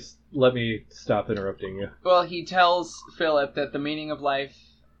 but please let me stop interrupting you. Well, he tells Philip that the meaning of life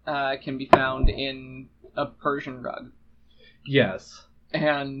can be found in a Persian rug, Yes.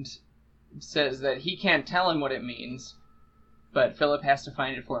 and says that he can't tell him what it means, but Philip has to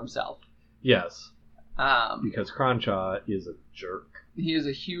find it for himself. Yes, Um, because Cronshaw is a jerk. he is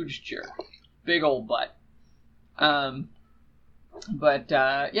a huge jerk, big old butt.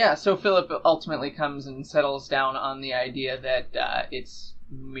 Yeah, so Philip ultimately comes and settles down on the idea that it's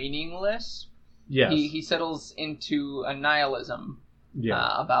meaningless. Yes. He settles into a nihilism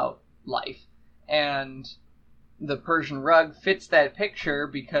Yeah. about life. And the Persian rug fits that picture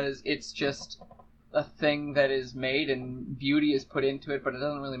because it's just a thing that is made and beauty is put into it, but it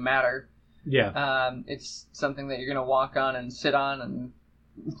doesn't really matter. Yeah. It's something that you're going to walk on and sit on and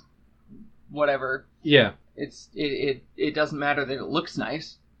whatever. Yeah. It doesn't matter that it looks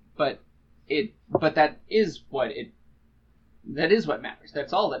nice, but that is what matters.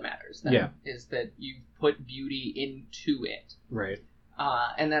 That's all that matters. Then, Yeah. is that you put beauty into it. Right.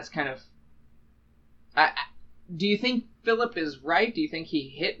 And that's kind of Do you think Philip is right? Do you think he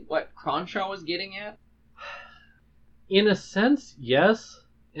hit what Cronshaw was getting at? In a sense, yes.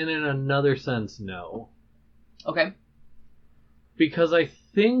 And in another sense, no. Okay. Because I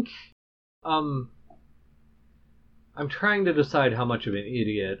think... I'm trying to decide how much of an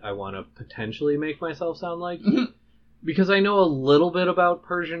idiot I want to potentially make myself sound like. Because I know a little bit about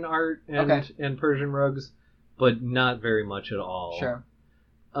Persian art and Persian rugs, but not very much at all. Sure.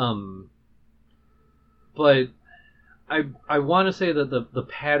 But I want to say that the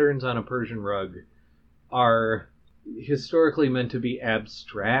patterns on a Persian rug are historically meant to be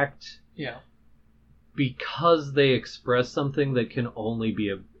abstract. Yeah. Because they express something that can only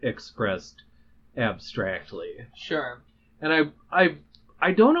be expressed abstractly. Sure. And I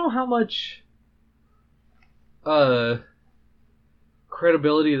don't know how much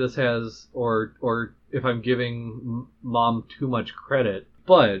credibility this has, or if I'm giving Mom too much credit,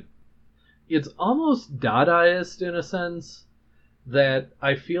 but it's almost Dadaist in a sense, that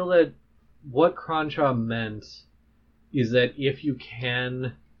I feel that what Cronshaw meant is that if you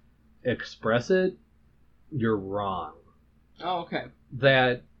can express it, you're wrong. Oh, okay.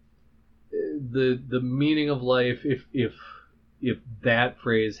 That the meaning of life, if that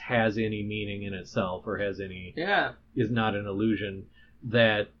phrase has any meaning in itself or has any is not an illusion,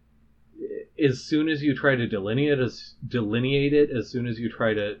 that as soon as you try to delineate it, as soon as you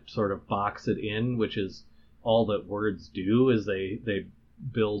try to sort of box it in, which is all that words do, is they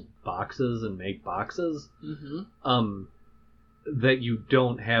build boxes and make boxes, that you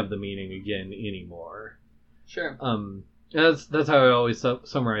don't have the meaning again anymore. Sure. That's how I always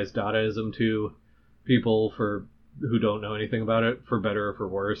summarize Dadaism to people who don't know anything about it, for better or for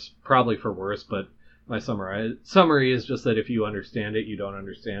worse. Probably for worse, but my summary is just that if you understand it, you don't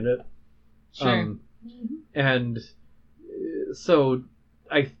understand it. Sure. And so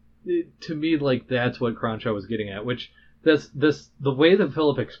to me, like, that's what Cronshaw was getting at, which the way that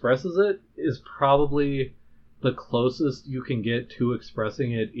Philip expresses it is probably the closest you can get to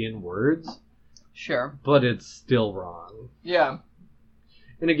expressing it in words. Sure. But it's still wrong. Yeah.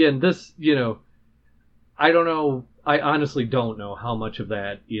 And again, this, I don't know, I honestly don't know how much of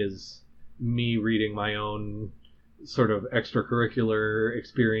that is me reading my own sort of extracurricular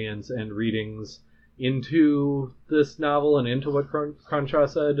experience and readings into this novel and into what Cronshaw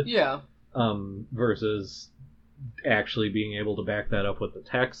said. Yeah. Versus actually being able to back that up with the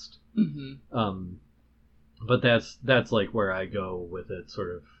text. But that's like where I go with it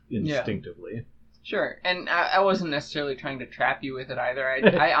sort of instinctively. Yeah. Sure. And I wasn't necessarily trying to trap you with it either.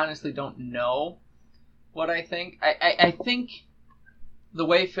 I honestly don't know what I think. I think the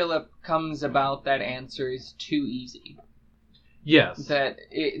way Philip comes about that answer is too easy. Yes. That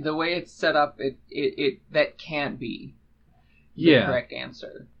the way it's set up, it that can't be the correct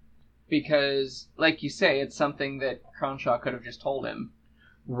answer. Because, like you say, it's something that Cronshaw could have just told him.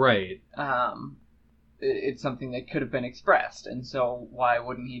 Right. It's something that could have been expressed, and so why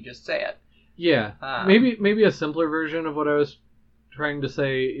wouldn't he just say it? Yeah. Maybe a simpler version of what I was trying to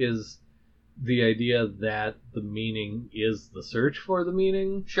say is the idea that the meaning is the search for the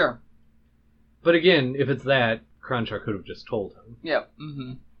meaning. Sure. But again, if it's that, Cronshaw could have just told him. Yep.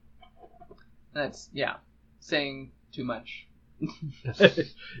 That's, saying too much.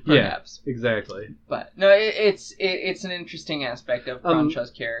 Perhaps. Yeah, exactly. But no, it's an interesting aspect of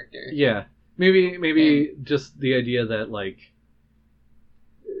Cronshaw's character. Yeah. Maybe just the idea that, like,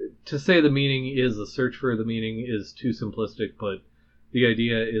 to say the meaning is the search for the meaning is too simplistic, but the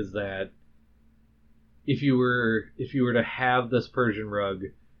idea is that if you were to have this Persian rug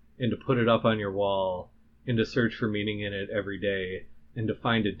and to put it up on your wall and to search for meaning in it every day and to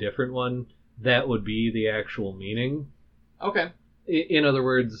find a different one, that would be the actual meaning. Okay. In other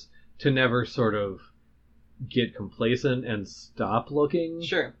words, to never sort of get complacent and stop looking.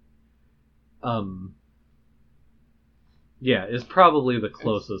 Sure. Yeah, is probably the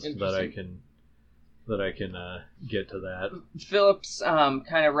closest that I can get to that. Philip's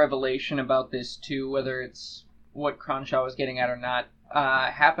kind of revelation about this too, whether it's what Cronshaw was getting at or not,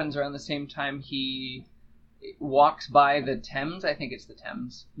 happens around the same time he walks by the Thames. I think it's the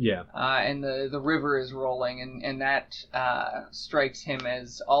Thames. Yeah. And the river is rolling, and that strikes him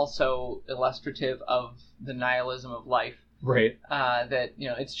as also illustrative of the nihilism of life. Right. That,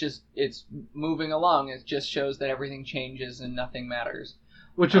 it's moving along. It just shows that everything changes and nothing matters.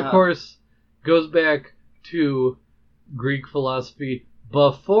 Which, of course, goes back to Greek philosophy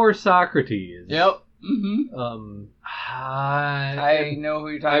before Socrates. Yep. I know who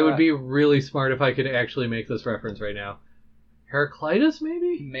you're talking about. I would be really smart if I could actually make this reference right now. Heraclitus,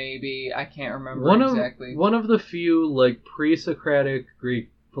 maybe? Maybe. I can't remember exactly. One of the few, like, pre-Socratic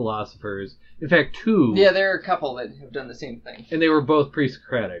Greek philosophers. In fact, two. Yeah, there are a couple that have done the same thing. And they were both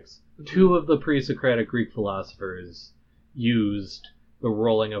pre-Socratics. Two of the pre-Socratic Greek philosophers used the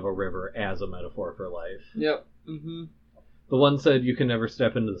rolling of a river as a metaphor for life. Yep. Mm-hmm. The one said you can never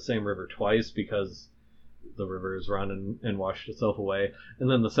step into the same river twice because the river has run and washed itself away. And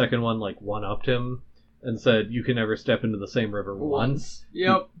then the second one, like, one-upped him and said you can never step into the same river once.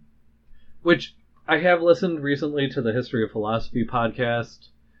 Yep. Which, I have listened recently to the History of Philosophy podcast,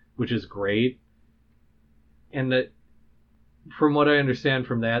 which is great. And that, from what I understand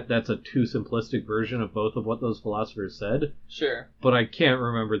from that, that's a too simplistic version of both of what those philosophers said. Sure. But I can't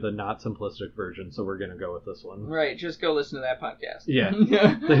remember the not simplistic version, so we're going to go with this one. Right, just go listen to that podcast. Yeah.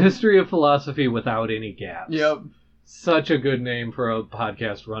 The History of Philosophy Without Any Gaps. Yep. Such a good name for a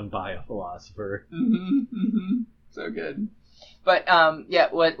podcast run by a philosopher. Mm-hmm. Mm-hmm. So good. But,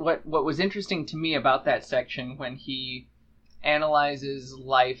 what was interesting to me about that section when he analyzes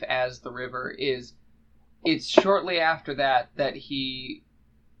life as the river is it's shortly after that he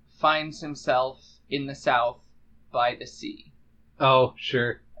finds himself in the south by the sea. Oh,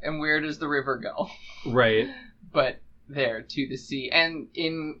 sure. And where does the river go? Right. But there, to the sea. And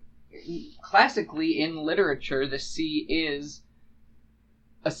classically in literature, the sea is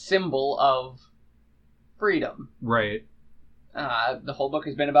a symbol of freedom. Right. The whole book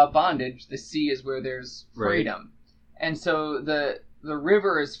has been about bondage. The sea is where there's freedom. Right. And so the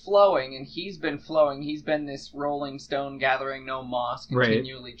river is flowing, and he's been flowing. He's been this rolling stone gathering no moss,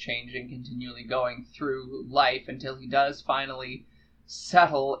 continually changing, continually going through life until he does finally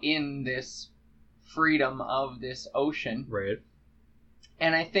settle in this freedom of this ocean. Right.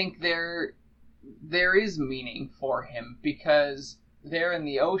 And I think there is meaning for him, because there in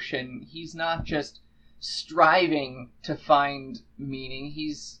the ocean, he's not just striving to find meaning.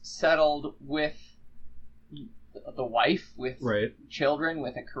 He's settled with the wife, with children,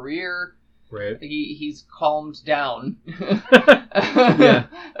 with a career. Right. He's calmed down Yeah.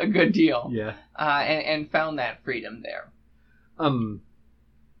 a good deal. Yeah. And found that freedom there.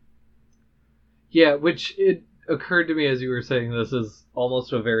 Yeah, which it occurred to me as you were saying this is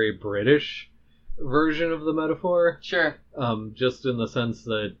almost a very British version of the metaphor. Sure. Just in the sense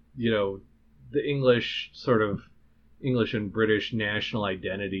that, you know, the English and British national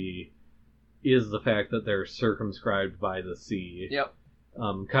identity is the fact that they're circumscribed by the sea. Yep.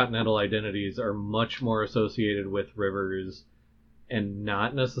 Continental identities are much more associated with rivers and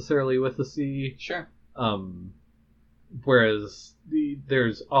not necessarily with the sea. Sure. Whereas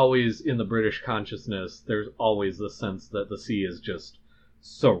there's always, in the British consciousness, there's always the sense that the sea is just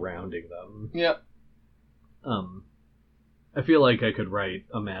surrounding them. Yep. I feel like I could write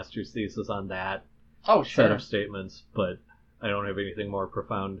a master's thesis on that set of statements, but I don't have anything more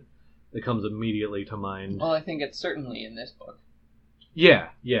profound that comes immediately to mind. Well, I think it's certainly in this book. Yeah.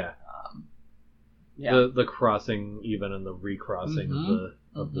 Yeah. The crossing even and the recrossing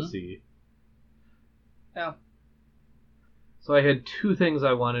of the sea. Yeah. So I had two things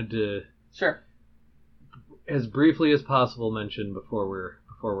I wanted to as briefly as possible mention before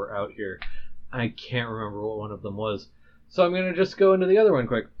we're out here. I can't remember what one of them was. So I'm going to just go into the other one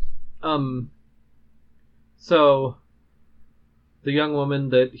quick. So the young woman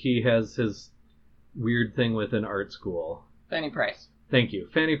that he has his weird thing with in art school. Fanny Price. Thank you.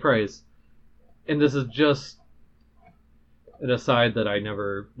 Fanny Price. And this is just an aside that I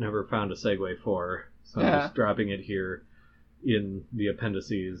never found a segue for. So I'm just dropping it here in the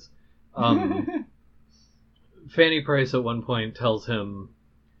appendices. Fanny Price at one point tells him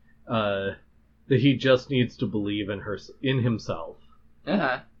that he just needs to believe in himself.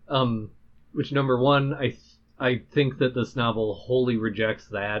 Which, number one, I think that this novel wholly rejects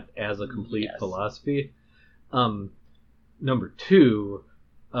that as a complete philosophy. Number two,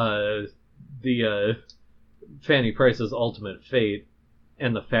 the Fanny Price's ultimate fate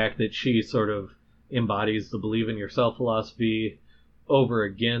and the fact that she sort of embodies the believe in yourself philosophy over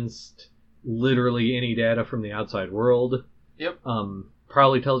against literally any data from the outside world. Yep.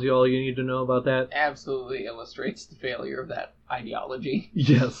 Probably tells you all you need to know about that. Absolutely illustrates the failure of that ideology.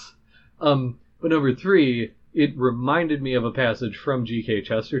 Yes. But number three, it reminded me of a passage from G.K.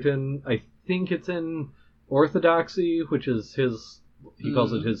 Chesterton. I think it's in Orthodoxy, which is he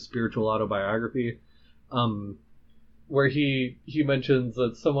calls it his spiritual autobiography, where he mentions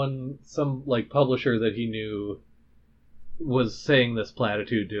that some like publisher that he knew was saying this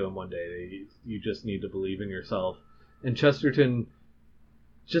platitude to him one day, that you just need to believe in yourself. And Chesterton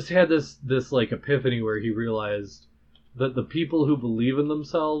just had this like epiphany where he realized that the people who believe in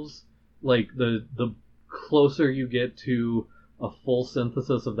themselves, like the closer you get to a full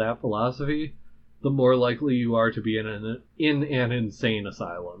synthesis of that philosophy, the more likely you are to be in an insane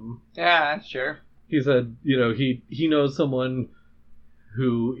asylum. Yeah, sure. He said, he knows someone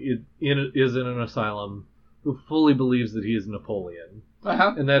who is in an asylum who fully believes that he is Napoleon.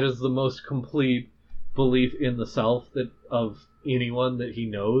 Uh-huh. And that is the most complete belief in the self of anyone that he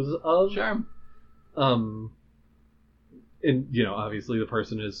knows of. Sure. And, obviously the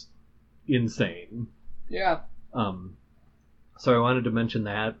person is insane. Yeah. So I wanted to mention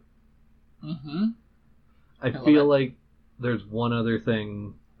that. Mm-hmm. I feel like there's one other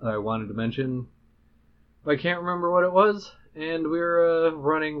thing I wanted to mention. But I can't remember what it was. And we're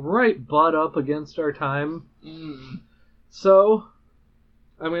running right butt up against our time. So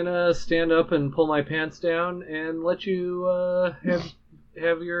I'm going to stand up and pull my pants down and let you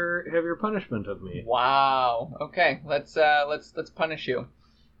have your punishment of me. Wow. Okay, let's punish you.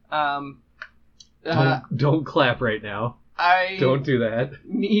 Don't clap right now. Don't do that.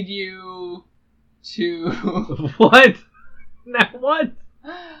 Need you to What? Now what?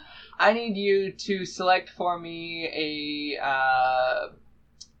 I need you to select for me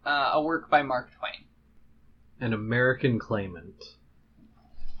a work by Mark Twain. An American Claimant.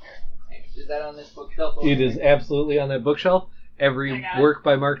 Is that on this bookshelf? It is absolutely on that bookshelf. Every work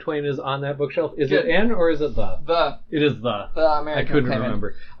by Mark Twain is on that bookshelf. Is Good. it an or is it the? The It is the. American I couldn't Claimant.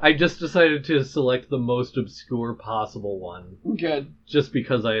 remember. I just decided to select the most obscure possible one. Good. Just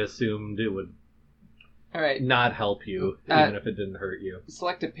because I assumed it would All right. not help you, even if it didn't hurt you.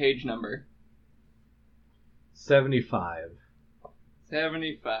 Select a page number. 75.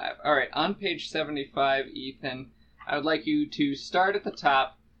 75. All right. On page 75, Ethan, I would like you to start at the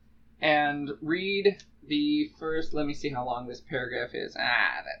top and read the first. Let me see how long this paragraph is.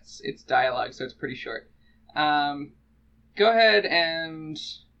 It's dialogue, so it's pretty short. Go ahead and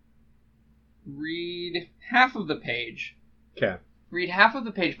read half of the page. Okay. Read half of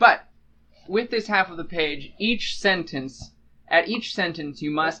the page, but with this half of the page, at each sentence,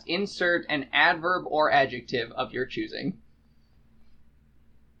 you must insert an adverb or adjective of your choosing.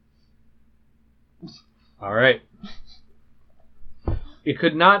 All right. It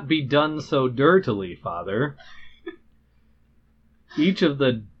could not be done so dirtily, Father. Each of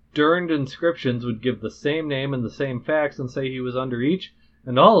the durned inscriptions would give the same name and the same facts and say he was under each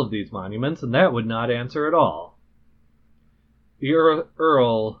and all of these monuments, and that would not answer at all. The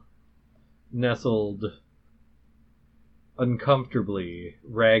Earl nestled uncomfortably,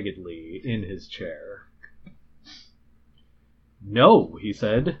 raggedly in his chair. No, he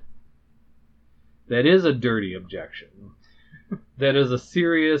said. That is a dirty objection. That is a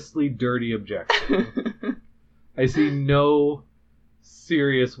seriously dirty objection. I see no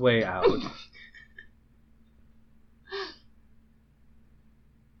serious way out.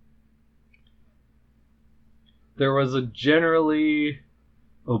 There was a generally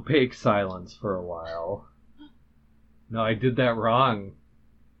opaque silence for a while. No, I did that wrong.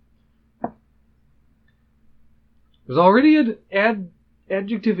 There's already an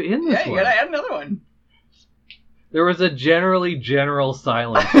adjective in this one. You gotta add another one. There was a generally general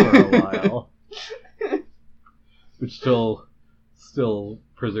silence for a while. Which still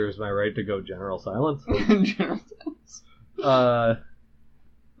preserves my right to go general silence. General sense.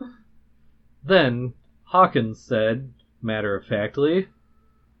 Then Hawkins said, matter-of-factly,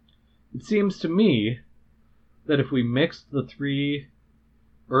 "It seems to me that if we mixed the three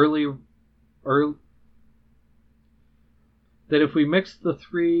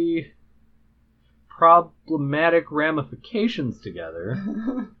problematic ramifications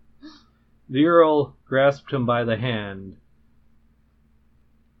together," the Earl grasped him by the hand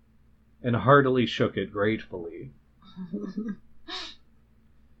and heartily shook it gratefully.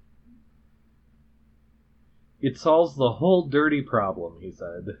 "It solves the whole dirty problem," he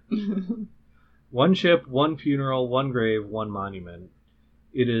said. "One ship, one funeral, one grave, one monument.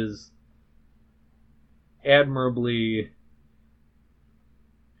 It is admirably,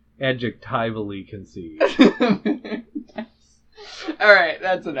 adjectively conceived." All right,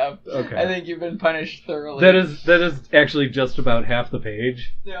 that's enough. Okay. I think you've been punished thoroughly. That is actually just about half the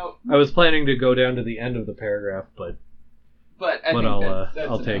page. No, I was planning to go down to the end of the paragraph, but I think that's I'll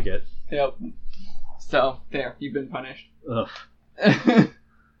enough. take it. Yep. So there, you've been punished. Ugh, my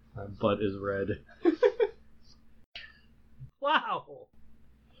butt is red. Wow.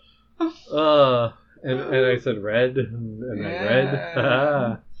 And I said red, and I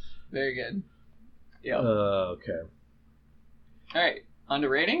read. Very good. Yep. Okay. All right, on to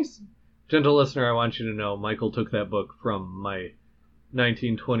ratings. Gentle listener, I want you to know Michael took that book from my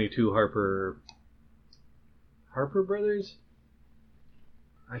 1922 Harper Brothers?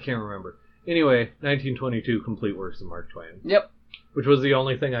 I can't remember. Anyway, 1922 Complete Works of Mark Twain. Yep. Which was the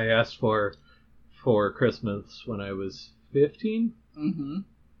only thing I asked for for Christmas when I was 15. Mm-hmm.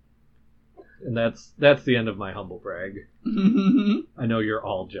 And that's the end of my humble brag. I know you're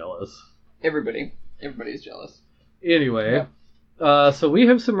all jealous. Everybody's jealous. Anyway, so we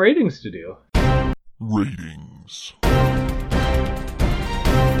have some ratings to do. Ratings.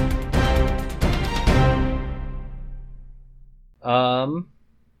 I'm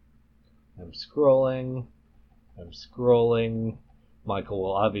scrolling. Michael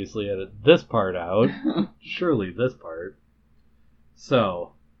will obviously edit this part out. Surely this part.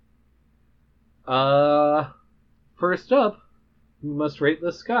 So, first up, you must rate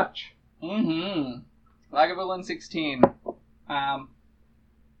this scotch. Lagavulin 16. Yeah,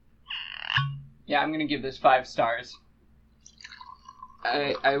 I'm gonna give this 5 stars.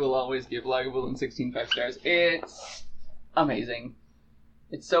 I will always give Lagavulin 16 5 stars. It's amazing.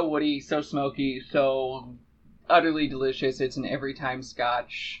 It's so woody, so smoky, so utterly delicious. It's an every time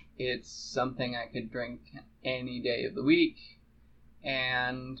scotch. It's something I could drink any day of the week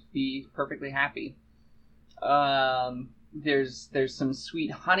and be perfectly happy. There's some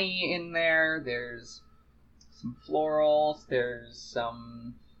sweet honey in there. There's some florals. There's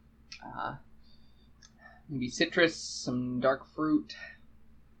some maybe citrus, some dark fruit.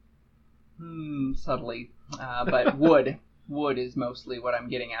 Subtly, but wood. Wood is mostly what I'm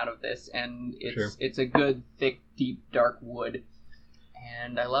getting out of this, and it's a good, thick, deep, dark wood,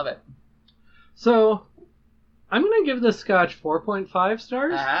 and I love it. So, I'm going to give this scotch 4.5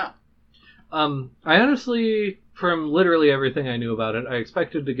 stars. I honestly, from literally everything I knew about it, I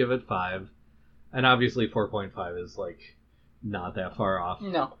expected to give it 5, and obviously 4.5 is, like, not that far off.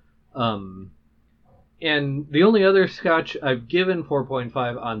 No. And the only other scotch I've given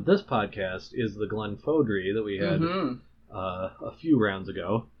 4.5 on this podcast is the Glenfodry that we had a few rounds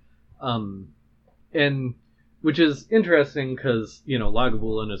ago. And which is interesting because, you know,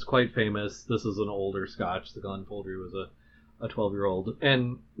 Lagavulin is quite famous. This is an older scotch. The Glenfodry was a 12-year-old.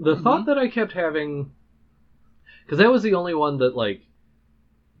 And the thought that I kept having, because that was the only one that, like,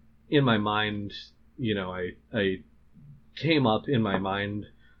 in my mind, you know, I came up in my mind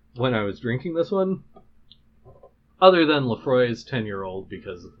when I was drinking this one. Other than Lefroy's 10-year-old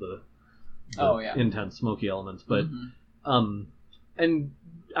because of the intense smoky elements. But, and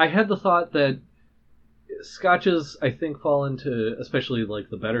I had the thought that scotches, I think, fall into, especially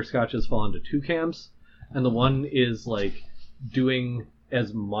like the better scotches, fall into 2 camps. And the one is like doing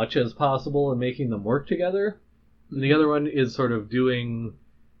as much as possible and making them work together. And the other one is sort of doing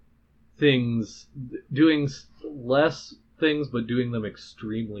less things, but doing them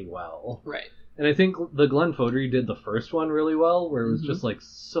extremely well. Right. And I think the Glenfodry did the first one really well, where it was just like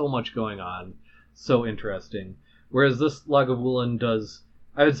so much going on, so interesting. Whereas this Lagavulin does,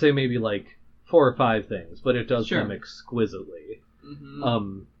 I would say maybe like 4 or 5 things, but it does them exquisitely.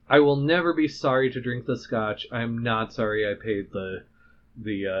 I will never be sorry to drink the scotch. I'm not sorry I paid the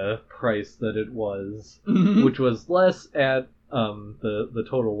price that it was, which was less at the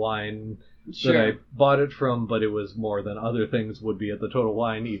Total Wine that I bought it from, but it was more than other things would be at the Total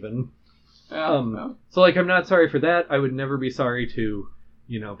Wine even. So, like, I'm not sorry for that. I would never be sorry to,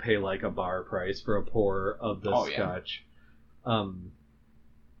 you know, pay, like, a bar price for a pour of this scotch.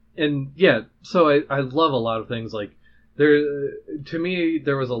 And, yeah, so I love a lot of things. Like, to me,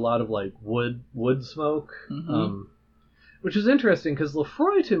 there was a lot of, like, wood smoke, which is interesting, because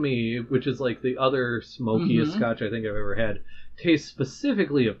Lefroy, to me, which is, like, the other smokiest scotch I think I've ever had, tastes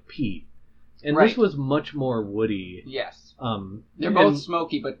specifically of peat. And this was much more woody. Yes. They're both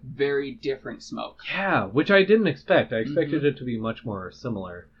smoky, but very different smoke. Yeah, which I didn't expect. I expected it to be much more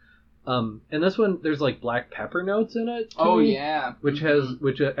similar. And this one, there's like black pepper notes in it. Which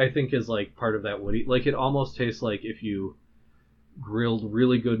I think is like part of that woody. Like, it almost tastes like if you grilled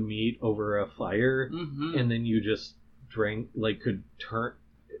really good meat over a fire, and then you just drank, like, could turn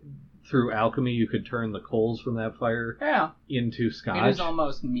through alchemy, you could turn the coals from that fire into scotch. It is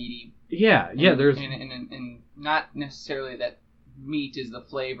almost meaty. Yeah, there's... And not necessarily that meat is the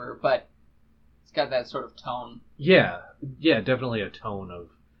flavor, but it's got that sort of tone. Yeah, definitely a tone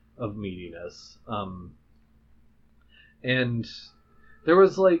of meatiness. And there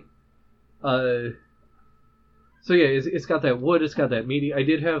was, like... so yeah, it's got that wood, it's got that meaty... I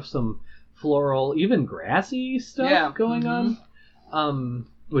did have some floral, even grassy stuff going on,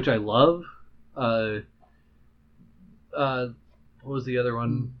 which I love. What was the other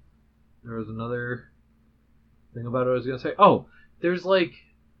one? There was another thing about it I was going to say. Oh, there's, like,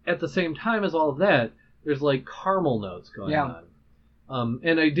 at the same time as all of that, there's, like, caramel notes going on.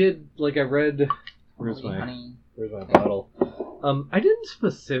 And I did, like, I read... Where's my bottle? I didn't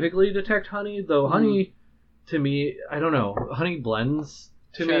specifically detect honey, though honey, to me, I don't know, honey blends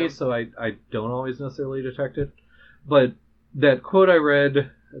to Sure. me, so I don't always necessarily detect it. But that quote I read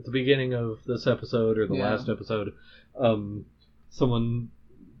at the beginning of this episode, or the Yeah. last episode, someone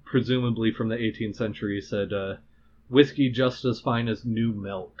presumably from the 18th century said, whiskey just as fine as new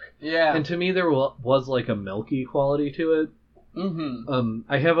milk. Yeah. And to me, there was like a milky quality to it. Mm-hmm.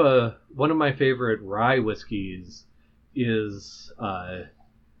 I have one of my favorite rye whiskeys is I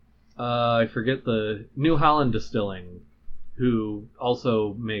forget the New Holland Distilling, who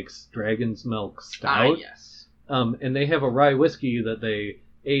also makes Dragon's Milk Stout. Yes. And they have a rye whiskey that they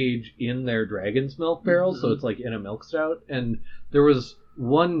age in their Dragon's Milk barrel, so it's like in a milk stout. And there was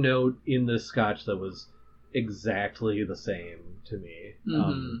one note in this Scotch that was exactly the same to me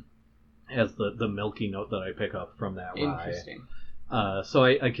as the milky note that I pick up from that rye. Interesting. So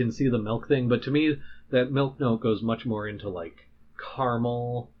I can see the milk thing, but to me that milk note goes much more into like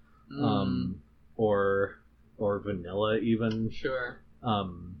caramel, or vanilla even. Sure.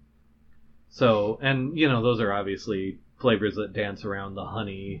 So, and those are obviously flavors that dance around the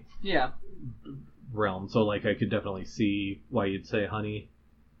honey Yeah. realm. So like I could definitely see why you'd say honey.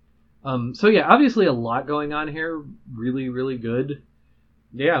 So yeah, obviously a lot going on here. Really, really good.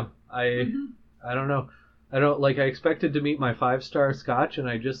 Yeah, I don't know. I expected to meet my 5-star Scotch, and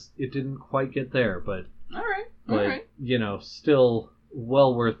it didn't quite get there, but All right. still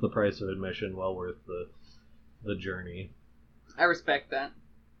well worth the price of admission, well worth the journey. I respect that.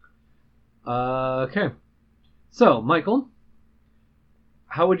 Okay. So, Michael,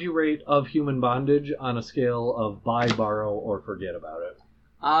 how would you rate Of Human Bondage on a scale of buy, borrow, or forget about it?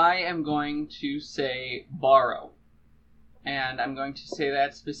 I am going to say borrow. And I'm going to say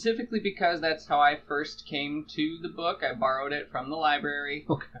that specifically because that's how I first came to the book. I borrowed it from the library,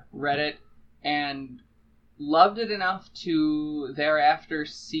 read it, and loved it enough to thereafter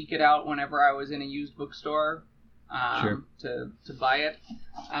seek it out whenever I was in a used bookstore to buy it.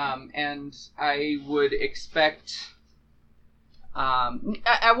 And I would expect...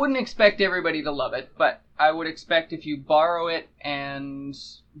 I wouldn't expect everybody to love it, but I would expect if you borrow it and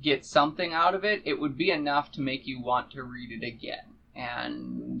get something out of it, it would be enough to make you want to read it again.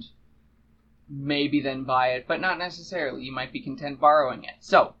 And maybe then buy it, but not necessarily. You might be content borrowing it.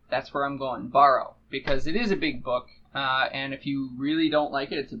 So, that's where I'm going. Borrow. Because it is a big book, and if you really don't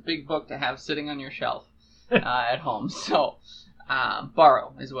like it, it's a big book to have sitting on your shelf at home. So,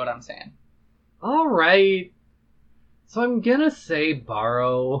 borrow is what I'm saying. All right. So I'm gonna say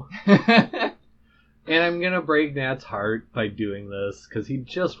borrow. And I'm gonna break Nat's heart by doing this, because he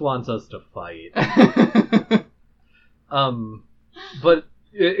just wants us to fight. But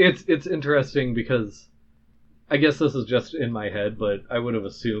it's interesting because I guess this is just in my head, but I would have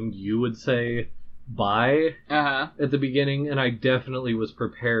assumed you would say buy at the beginning, and I definitely was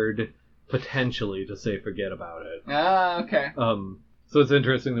prepared potentially to say forget about it. Okay. So it's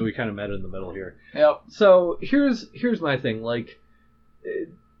interesting that we kind of met in the middle here. Yep. So here's my thing,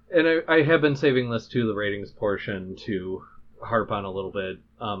 and I have been saving this to the ratings portion to harp on a little bit,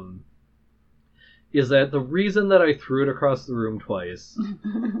 is that the reason that I threw it across the room twice,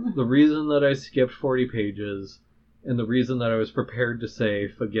 the reason that I skipped 40 pages, and the reason that I was prepared to say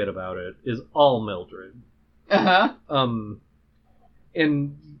forget about it is all Mildred.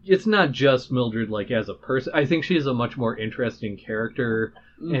 And it's not just Mildred, as a person. I think she's a much more interesting character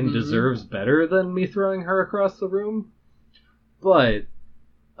and deserves better than me throwing her across the room. But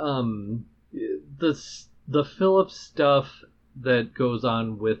the Philip stuff that goes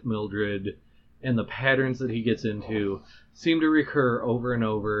on with Mildred and the patterns that he gets into seem to recur over and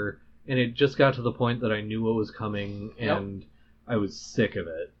over, and it just got to the point that I knew what was coming, and I was sick of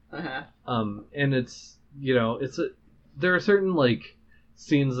it. And it's, there are certain,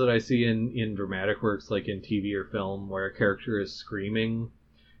 scenes that I see in dramatic works, like in TV or film, where a character is screaming,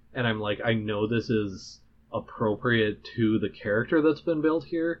 and I'm like, I know this is appropriate to the character that's been built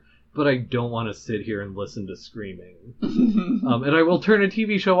here, but I don't want to sit here and listen to screaming. And I will turn a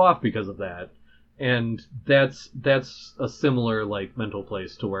TV show off because of that. And that's a similar, mental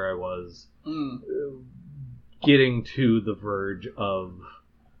place to where I was getting to the verge of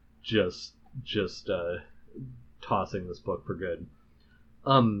just tossing this book for good.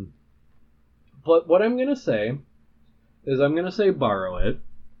 But what I'm going to say is I'm going to say borrow it.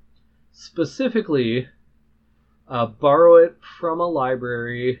 Specifically, borrow it from a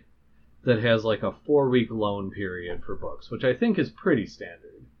library that has a 4-week loan period for books, which I think is pretty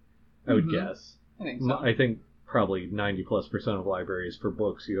standard, I would guess. I think so. I think probably 90+% of libraries for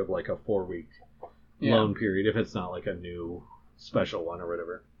books, you have a 4-week loan period, if it's not a new special one or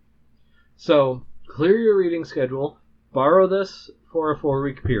whatever. So, clear your reading schedule, borrow this for a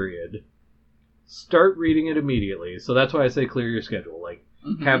 4-week period, start reading it immediately. So that's why I say clear your schedule.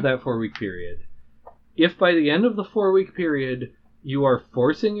 Mhm. Have that 4-week period. If by the end of the 4-week period you are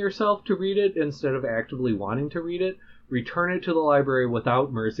forcing yourself to read it instead of actively wanting to read it, return it to the library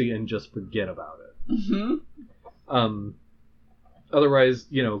without mercy and just forget about it. Mm-hmm. Otherwise,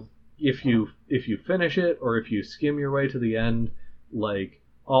 if you finish it or if you skim your way to the end, like,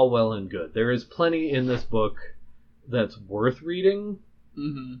 all well and good. There is plenty in this book that's worth reading,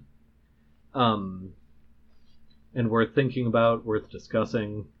 Mm-hmm. and worth thinking about, worth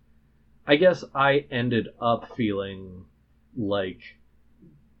discussing. I guess I ended up feeling like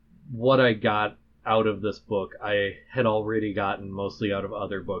what I got out of this book, I had already gotten mostly out of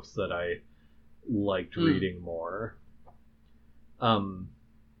other books that I liked reading more.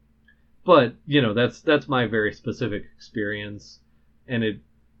 But, that's my very specific experience, and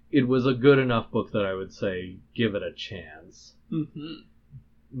it was a good enough book that I would say give it a chance. Mm-hmm.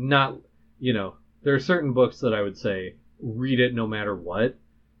 Not, there are certain books that I would say read it no matter what,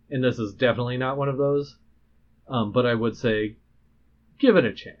 and this is definitely not one of those. But I would say give it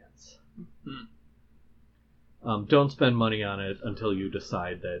a chance. Mm-hmm. Don't spend money on it until you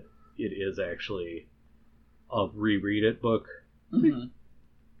decide that it is actually a reread it book. Mm-hmm.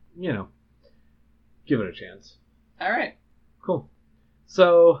 Give it a chance. All right. Cool.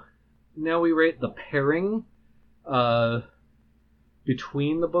 So now we rate the pairing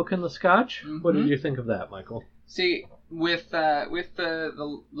between the book and the Scotch. Mm-hmm. What did you think of that, Michael? See, with the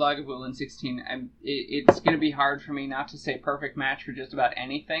Lagavulin 16, it's going to be hard for me not to say perfect match for just about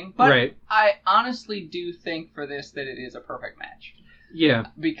anything. But Right. I honestly do think for this that it is a perfect match. Yeah.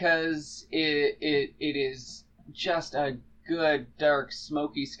 Because it is just a good, dark,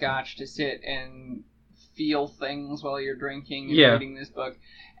 smoky Scotch to sit and feel things while you're drinking and reading this book.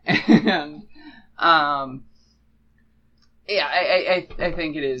 And, I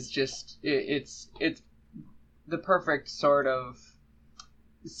think it is just, it's the perfect sort of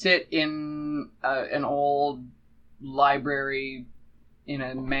sit in an old library in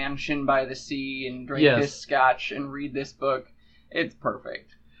a mansion by the sea and drink this Scotch and read this book. It's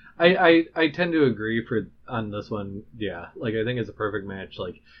perfect. I tend to agree on this one. Yeah, like, I think it's a perfect match.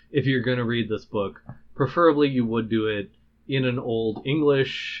 Like, if you're going to read this book, preferably you would do it in an old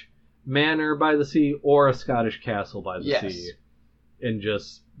English manor by the sea or a Scottish castle by the sea. And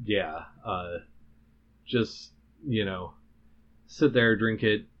just sit there, drink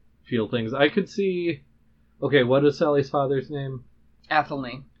it, feel things. I could see, okay, what is Sally's father's name?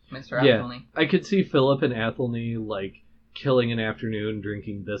 Athelney. Mr. Athelney. I could see Philip and Athelney, like, killing an afternoon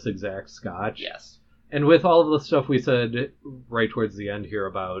drinking this exact Scotch. Yes. And with all of the stuff we said right towards the end here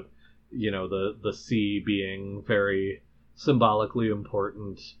about, the sea being very symbolically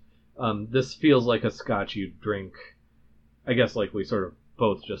important, this feels like a Scotch you drink, I guess, like we sort of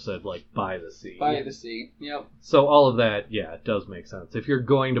both just said, like, by the sea. By the sea, yep. So all of that, it does make sense. If you're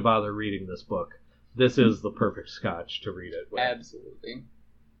going to bother reading this book, this is the perfect Scotch to read it with. Absolutely.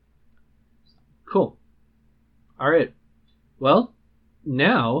 Cool. All right. Well,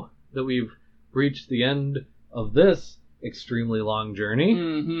 now that we've reached the end of this extremely long journey,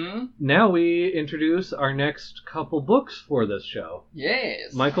 now we introduce our next couple books for this show.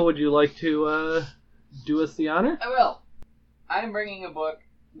 Yes. Michael, would you like to do us the honor? I will. I'm bringing a book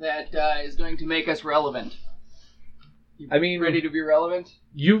that is going to make us relevant. Ready to be relevant?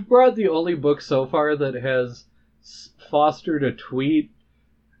 You've brought the only book so far that has fostered a tweet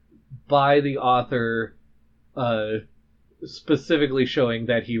by the author specifically showing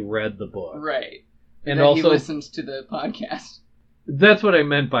that he read the book. Right. And that also he listens to the podcast. That's what I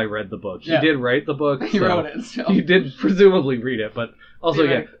meant by read the book. He did write the book. He wrote it, so. He did presumably read it, but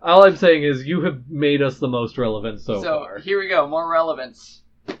also, all I'm saying is you have made us the most relevant so far. So, here we go, more relevance.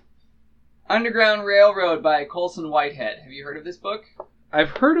 Underground Railroad by Colson Whitehead. Have you heard of this book? I've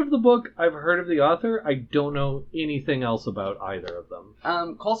heard of the book. I've heard of the author. I don't know anything else about either of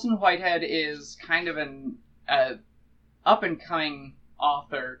them. Colson Whitehead is kind of an up-and-coming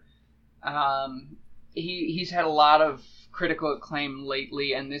author. He's had a lot of critical acclaim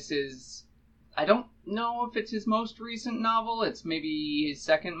lately, and this is... I don't know if it's his most recent novel. It's maybe his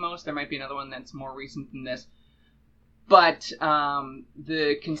second most. There might be another one that's more recent than this. But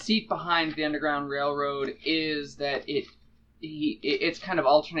the conceit behind the Underground Railroad is that it's kind of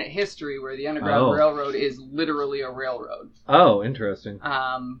alternate history where the Underground Railroad is literally a railroad. Oh, interesting.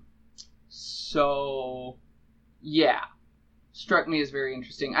 So, yeah. Struck me as very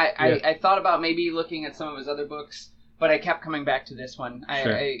interesting. I thought about maybe looking at some of his other books, but I kept coming back to this one.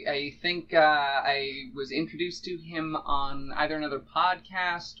 Sure. I think I was introduced to him on either another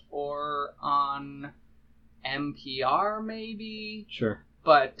podcast or on NPR, maybe. Sure.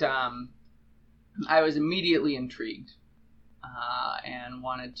 But I was immediately intrigued. and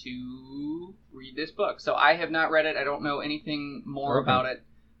wanted to read this book. So I have not read it. I don't know anything more about it.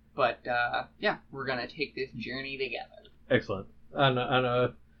 But, yeah, we're going to take this journey together. Excellent. On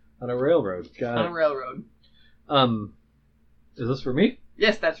a railroad. Got on it. A railroad. Is this for me?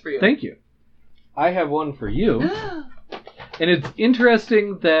 Yes, that's for you. Thank you. I have one for you. And it's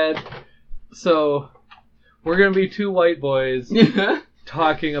interesting that... So, we're going to be two white boys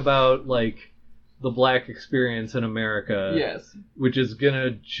talking about, like, the black experience in America. Yes. Which is going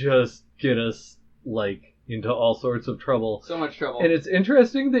to just get us, like, into all sorts of trouble. So much trouble. And it's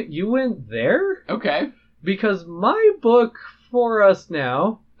interesting that you went there. Okay. Because my book for us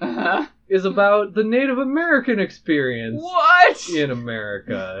now is about the Native American experience. What? In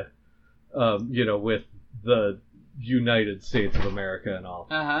America. With the United States of America and all.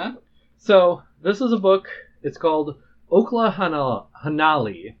 Uh-huh. So, this is a book. It's called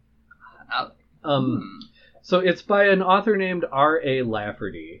Oklahanali. So it's by an author named R.A.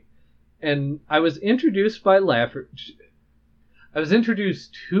 Lafferty. And I was introduced to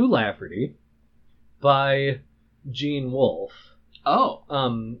Lafferty by Gene Wolfe.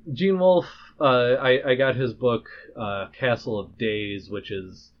 Oh. Gene Wolfe, I got his book, Castle of Days, which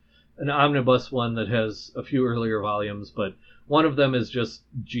is an omnibus one that has a few earlier volumes, but one of them is just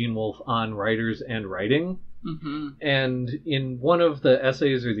Gene Wolfe on writers and writing. Mm-hmm. And in one of the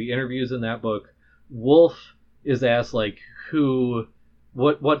essays or the interviews in that book, Wolfe is asked, like,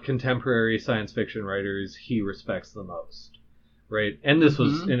 what contemporary science fiction writers he respects the most, right? And this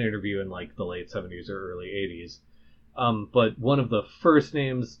was an interview in, like, the late 70s or early 80s. But one of the first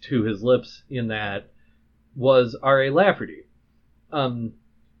names to his lips in that was R.A. Lafferty,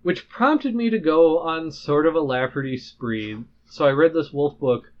 which prompted me to go on sort of a Lafferty spree. So I read this Wolfe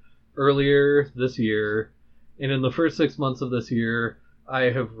book earlier this year, and in the first 6 months of this year, I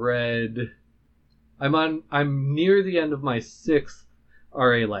have read... I'm near the end of my 6th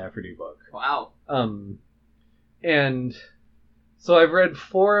R.A. Lafferty book. Wow. And so I've read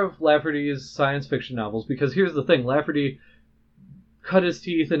 4 of Lafferty's science fiction novels, because here's the thing, Lafferty cut his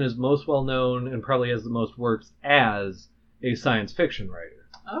teeth and is most well known and probably has the most works as a science fiction writer.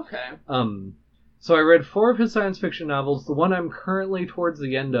 Okay. So I read 4 of his science fiction novels. The one I'm currently towards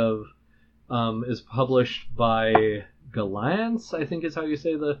the end of is published by Gollancz, I think is how you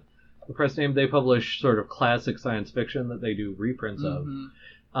say the press name. They publish sort of classic science fiction that they do reprints of.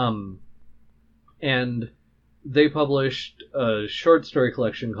 And they published a short story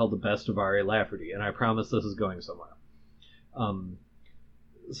collection called The Best of R.A. Lafferty, and I promise this is going somewhere.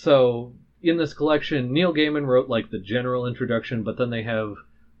 So in this collection, Neil Gaiman wrote, like, the general introduction, but then they have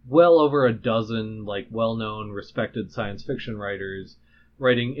well over a dozen, like, well-known, respected science fiction writers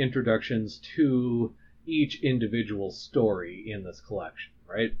writing introductions to each individual story in this collection,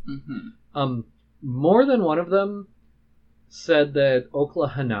 right? Mm-hmm. More than one of them said that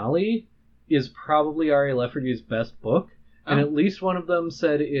Oklahanali is probably R.A. Lafferty's best book, and at least one of them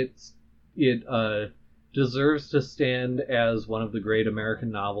said it deserves to stand as one of the great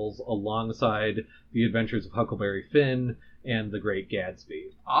American novels alongside The Adventures of Huckleberry Finn and The Great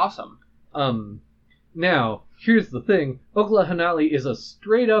Gatsby. Awesome. Now, here's the thing. Oklahanali is a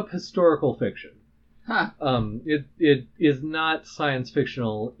straight-up historical fiction. Huh. It is not science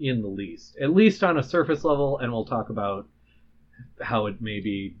fictional in the least. At least on a surface level, and we'll talk about how it may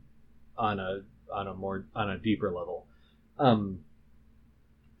be on a deeper level.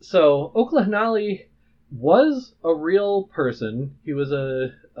 So Oklahanali was a real person. He was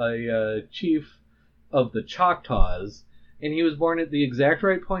a chief of the Choctaws, and he was born at the exact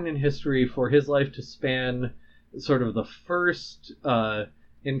right point in history for his life to span sort of the first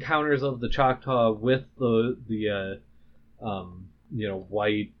encounters of the Choctaw with the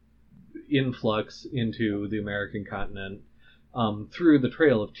white influx into the American continent, through the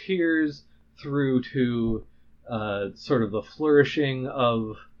Trail of Tears, through to sort of the flourishing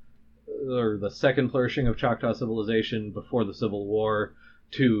of, or the second flourishing of Choctaw civilization before the Civil War,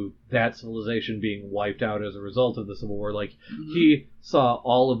 to that civilization being wiped out as a result of the Civil War. Like, he saw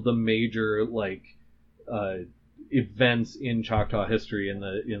all of the major, like, events in Choctaw history in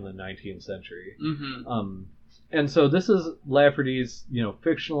the 19th century. Mm-hmm. And so this is Lafferty's,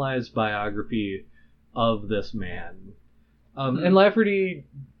 fictionalized biography of this man. And Lafferty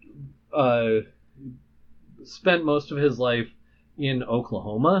spent most of his life in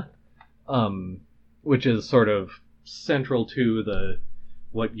Oklahoma, which is sort of central to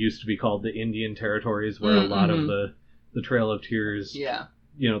what used to be called the Indian Territories, where a lot of the Trail of Tears,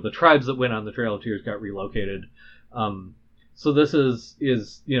 the tribes that went on the Trail of Tears got relocated. So this is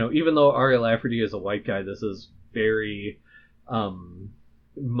even though R.A. Lafferty is a white guy, this is very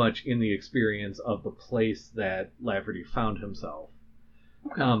much in the experience of the place that Lafferty found himself.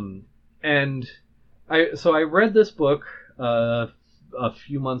 Okay. And I read this book a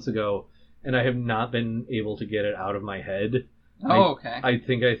few months ago, and I have not been able to get it out of my head. Oh, okay. I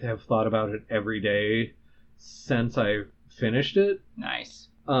think I have thought about it every day since I finished it. Nice.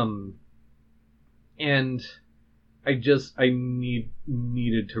 And I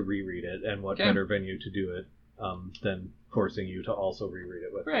needed to reread it, and what better venue to do it than forcing you to also reread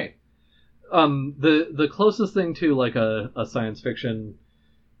it with me. Right. The closest thing to like a science fiction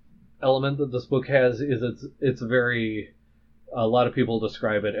element that this book has is it's very, a lot of people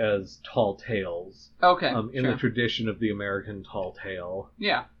describe it as tall tales. Okay. In the tradition of the American tall tale.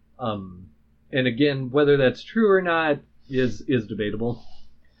 Yeah. And again, whether that's true or not is debatable.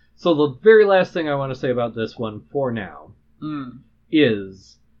 So the very last thing I want to say about this one for now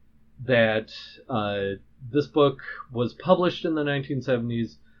is that this book was published in the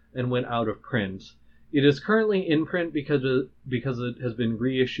 1970s and went out of print. It is currently in print because it has been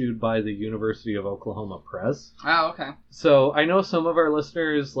reissued by the University of Oklahoma Press. Oh, okay. So I know some of our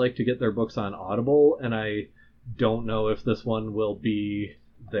listeners like to get their books on Audible, and I don't know if this one will be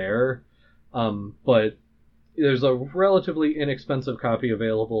there. But there's a relatively inexpensive copy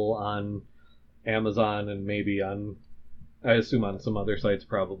available on Amazon and maybe on, I assume on some other sites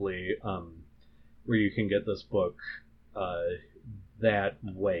probably, where you can get this book that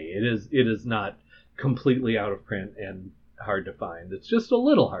way. It is not completely out of print and hard to find. It's just a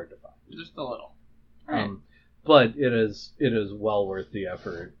little hard to find. Just a little. Right. But it is well worth the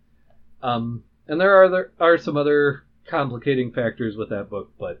effort. And there are some other complicating factors with that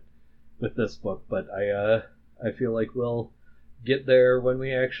book, but with this book, but I feel like we'll get there when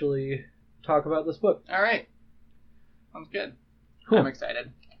we actually talk about this book. All right. Sounds good. Cool. I'm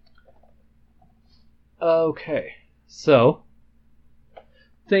excited. Okay. So,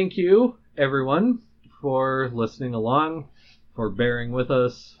 thank you, everyone, for listening along, for bearing with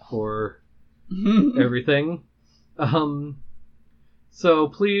us, for everything. So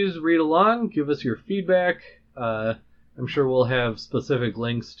please read along, give us your feedback. I'm sure we'll have specific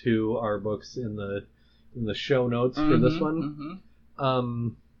links to our books in the show notes for this one.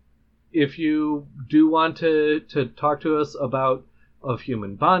 If you do want to talk to us about Of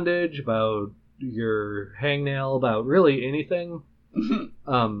Human Bondage, about your hangnail, about really anything,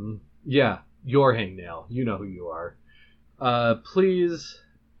 yeah, your hangnail, you know who you are. Please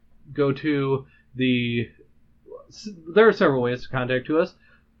go to there are several ways to contact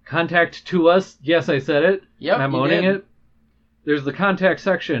to us. Yes, I said it. Yep, I'm owning it. There's the contact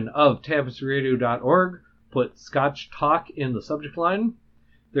section of tapestryradio.org. Put Scotch Talk in the subject line.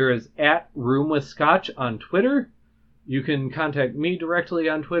 There is @RoomWithScotch on Twitter. You can contact me directly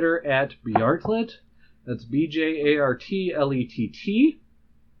on Twitter @Bjartlett. That's BJARTLETT.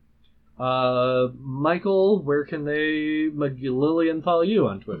 Michael, where can they Lilienthal you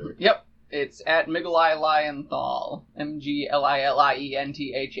on Twitter? Yep. It's @Miglilienthal,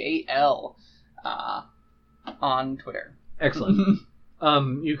 MGLILIENTHAL, on Twitter. Excellent.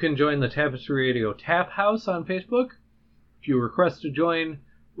 You can join the Tapestry Radio Tap House on Facebook. If you request to join,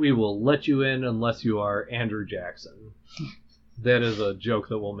 we will let you in unless you are Andrew Jackson. That is a joke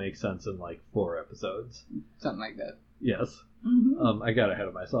that will make sense in like 4 episodes. Something like that. Yes. I got ahead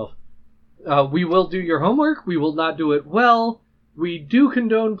of myself. We will do your homework. We will not do it well. We do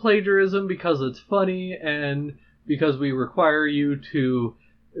condone plagiarism because it's funny and because we require you to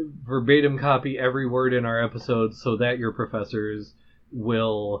verbatim copy every word in our episodes so that your professors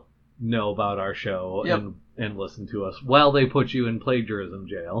will know about our show and listen to us while they put you in plagiarism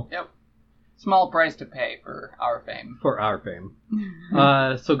jail. Yep. Small price to pay for our fame. For our fame.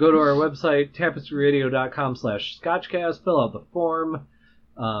 So go to our website, tapestryradio.com/scotchcast, fill out the form.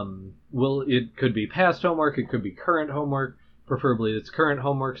 It could be past homework, it could be current homework. Preferably it's current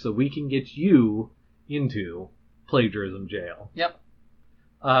homework so we can get you into plagiarism jail. Yep.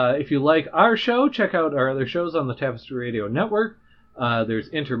 If you like our show, check out our other shows on the Tapestry Radio Network. There's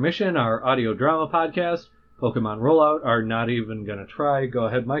Intermission, our audio drama podcast. Pokemon Rollout, our Not Even Gonna Try. Go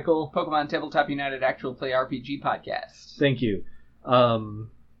ahead, Michael. Pokemon Tabletop United Actual Play RPG podcast. Thank you.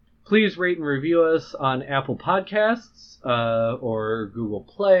 Please rate and review us on Apple Podcasts, or Google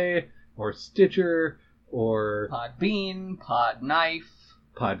Play, or Stitcher, or Podbean, Podknife,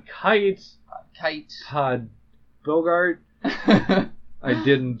 Podkite, Podbogart. I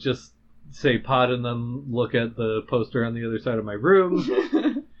didn't just say pod and then look at the poster on the other side of my room.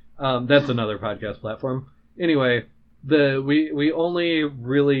 That's another podcast platform. Anyway, we only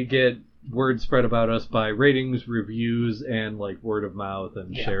really get word spread about us by ratings, reviews, and like word of mouth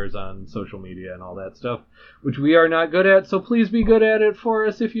and shares on social media and all that stuff, which we are not good at, so please be good at it for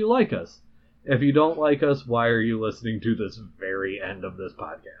us if you like us. If you don't like us, why are you listening to this very end of this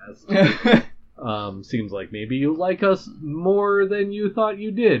podcast? Seems like maybe you like us more than you thought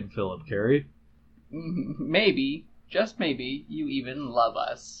you did, Philip Carey. Maybe, just maybe, you even love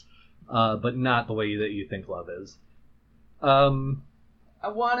us. But not the way that you think love is. I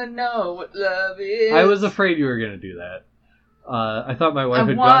want to know what love is. I was afraid you were going to do that. I thought my wife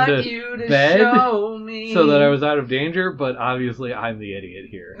had gone to bed so that I was out of danger, but obviously I'm the idiot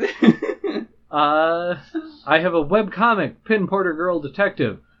here. I have a webcomic, Pin Porter Girl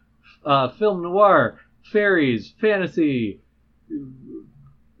Detective, film noir, fairies, fantasy,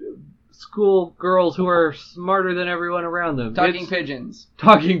 school girls who are smarter than everyone around them. Talking pigeons.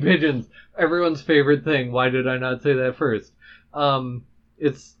 Talking pigeons. Everyone's favorite thing. Why did I not say that first?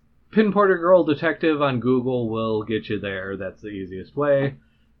 It's Pin Porter Girl Detective on Google will get you there. That's the easiest way.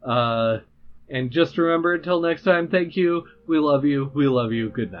 And just remember, until next time, thank you. We love you. We love you.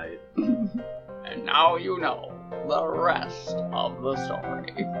 Good night. And now you know the rest of the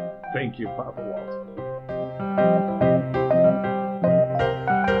story. Thank you, Papa Walt.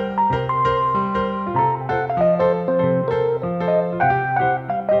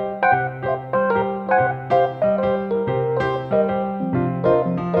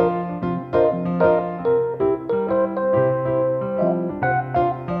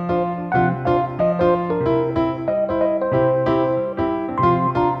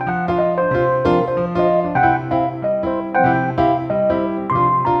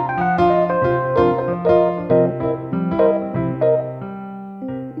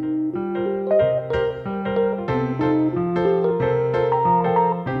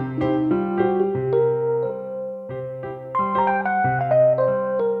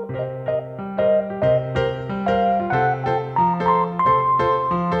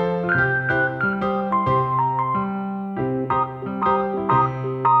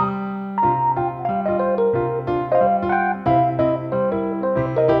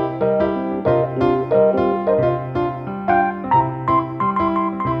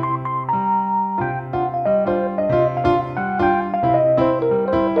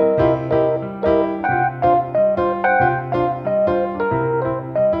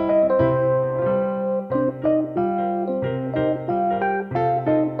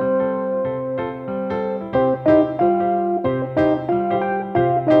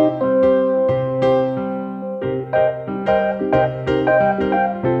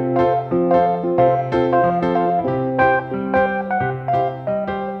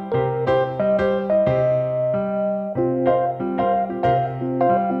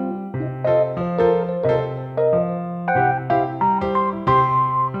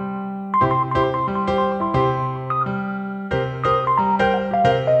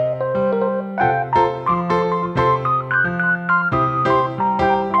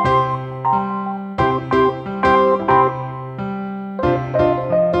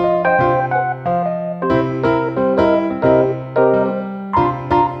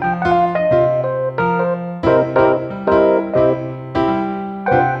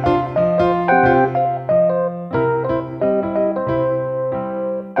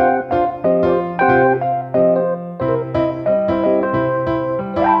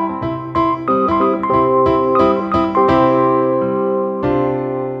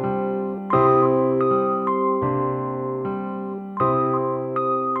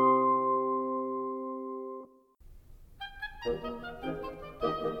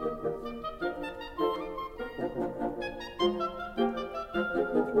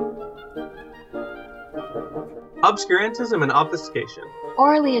 Obscurantism and obfuscation.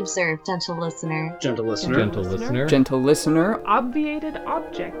 Orally observed, gentle listener. Gentle listener. Gentle listener. Gentle listener. Obviated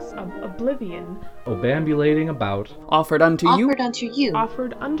objects of oblivion. Obambulating about. Offered unto you. Offered unto you.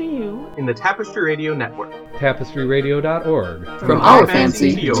 Offered unto you. In the Tapestry Radio Network. TapestryRadio.org. From our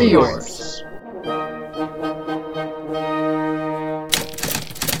fancy to yours.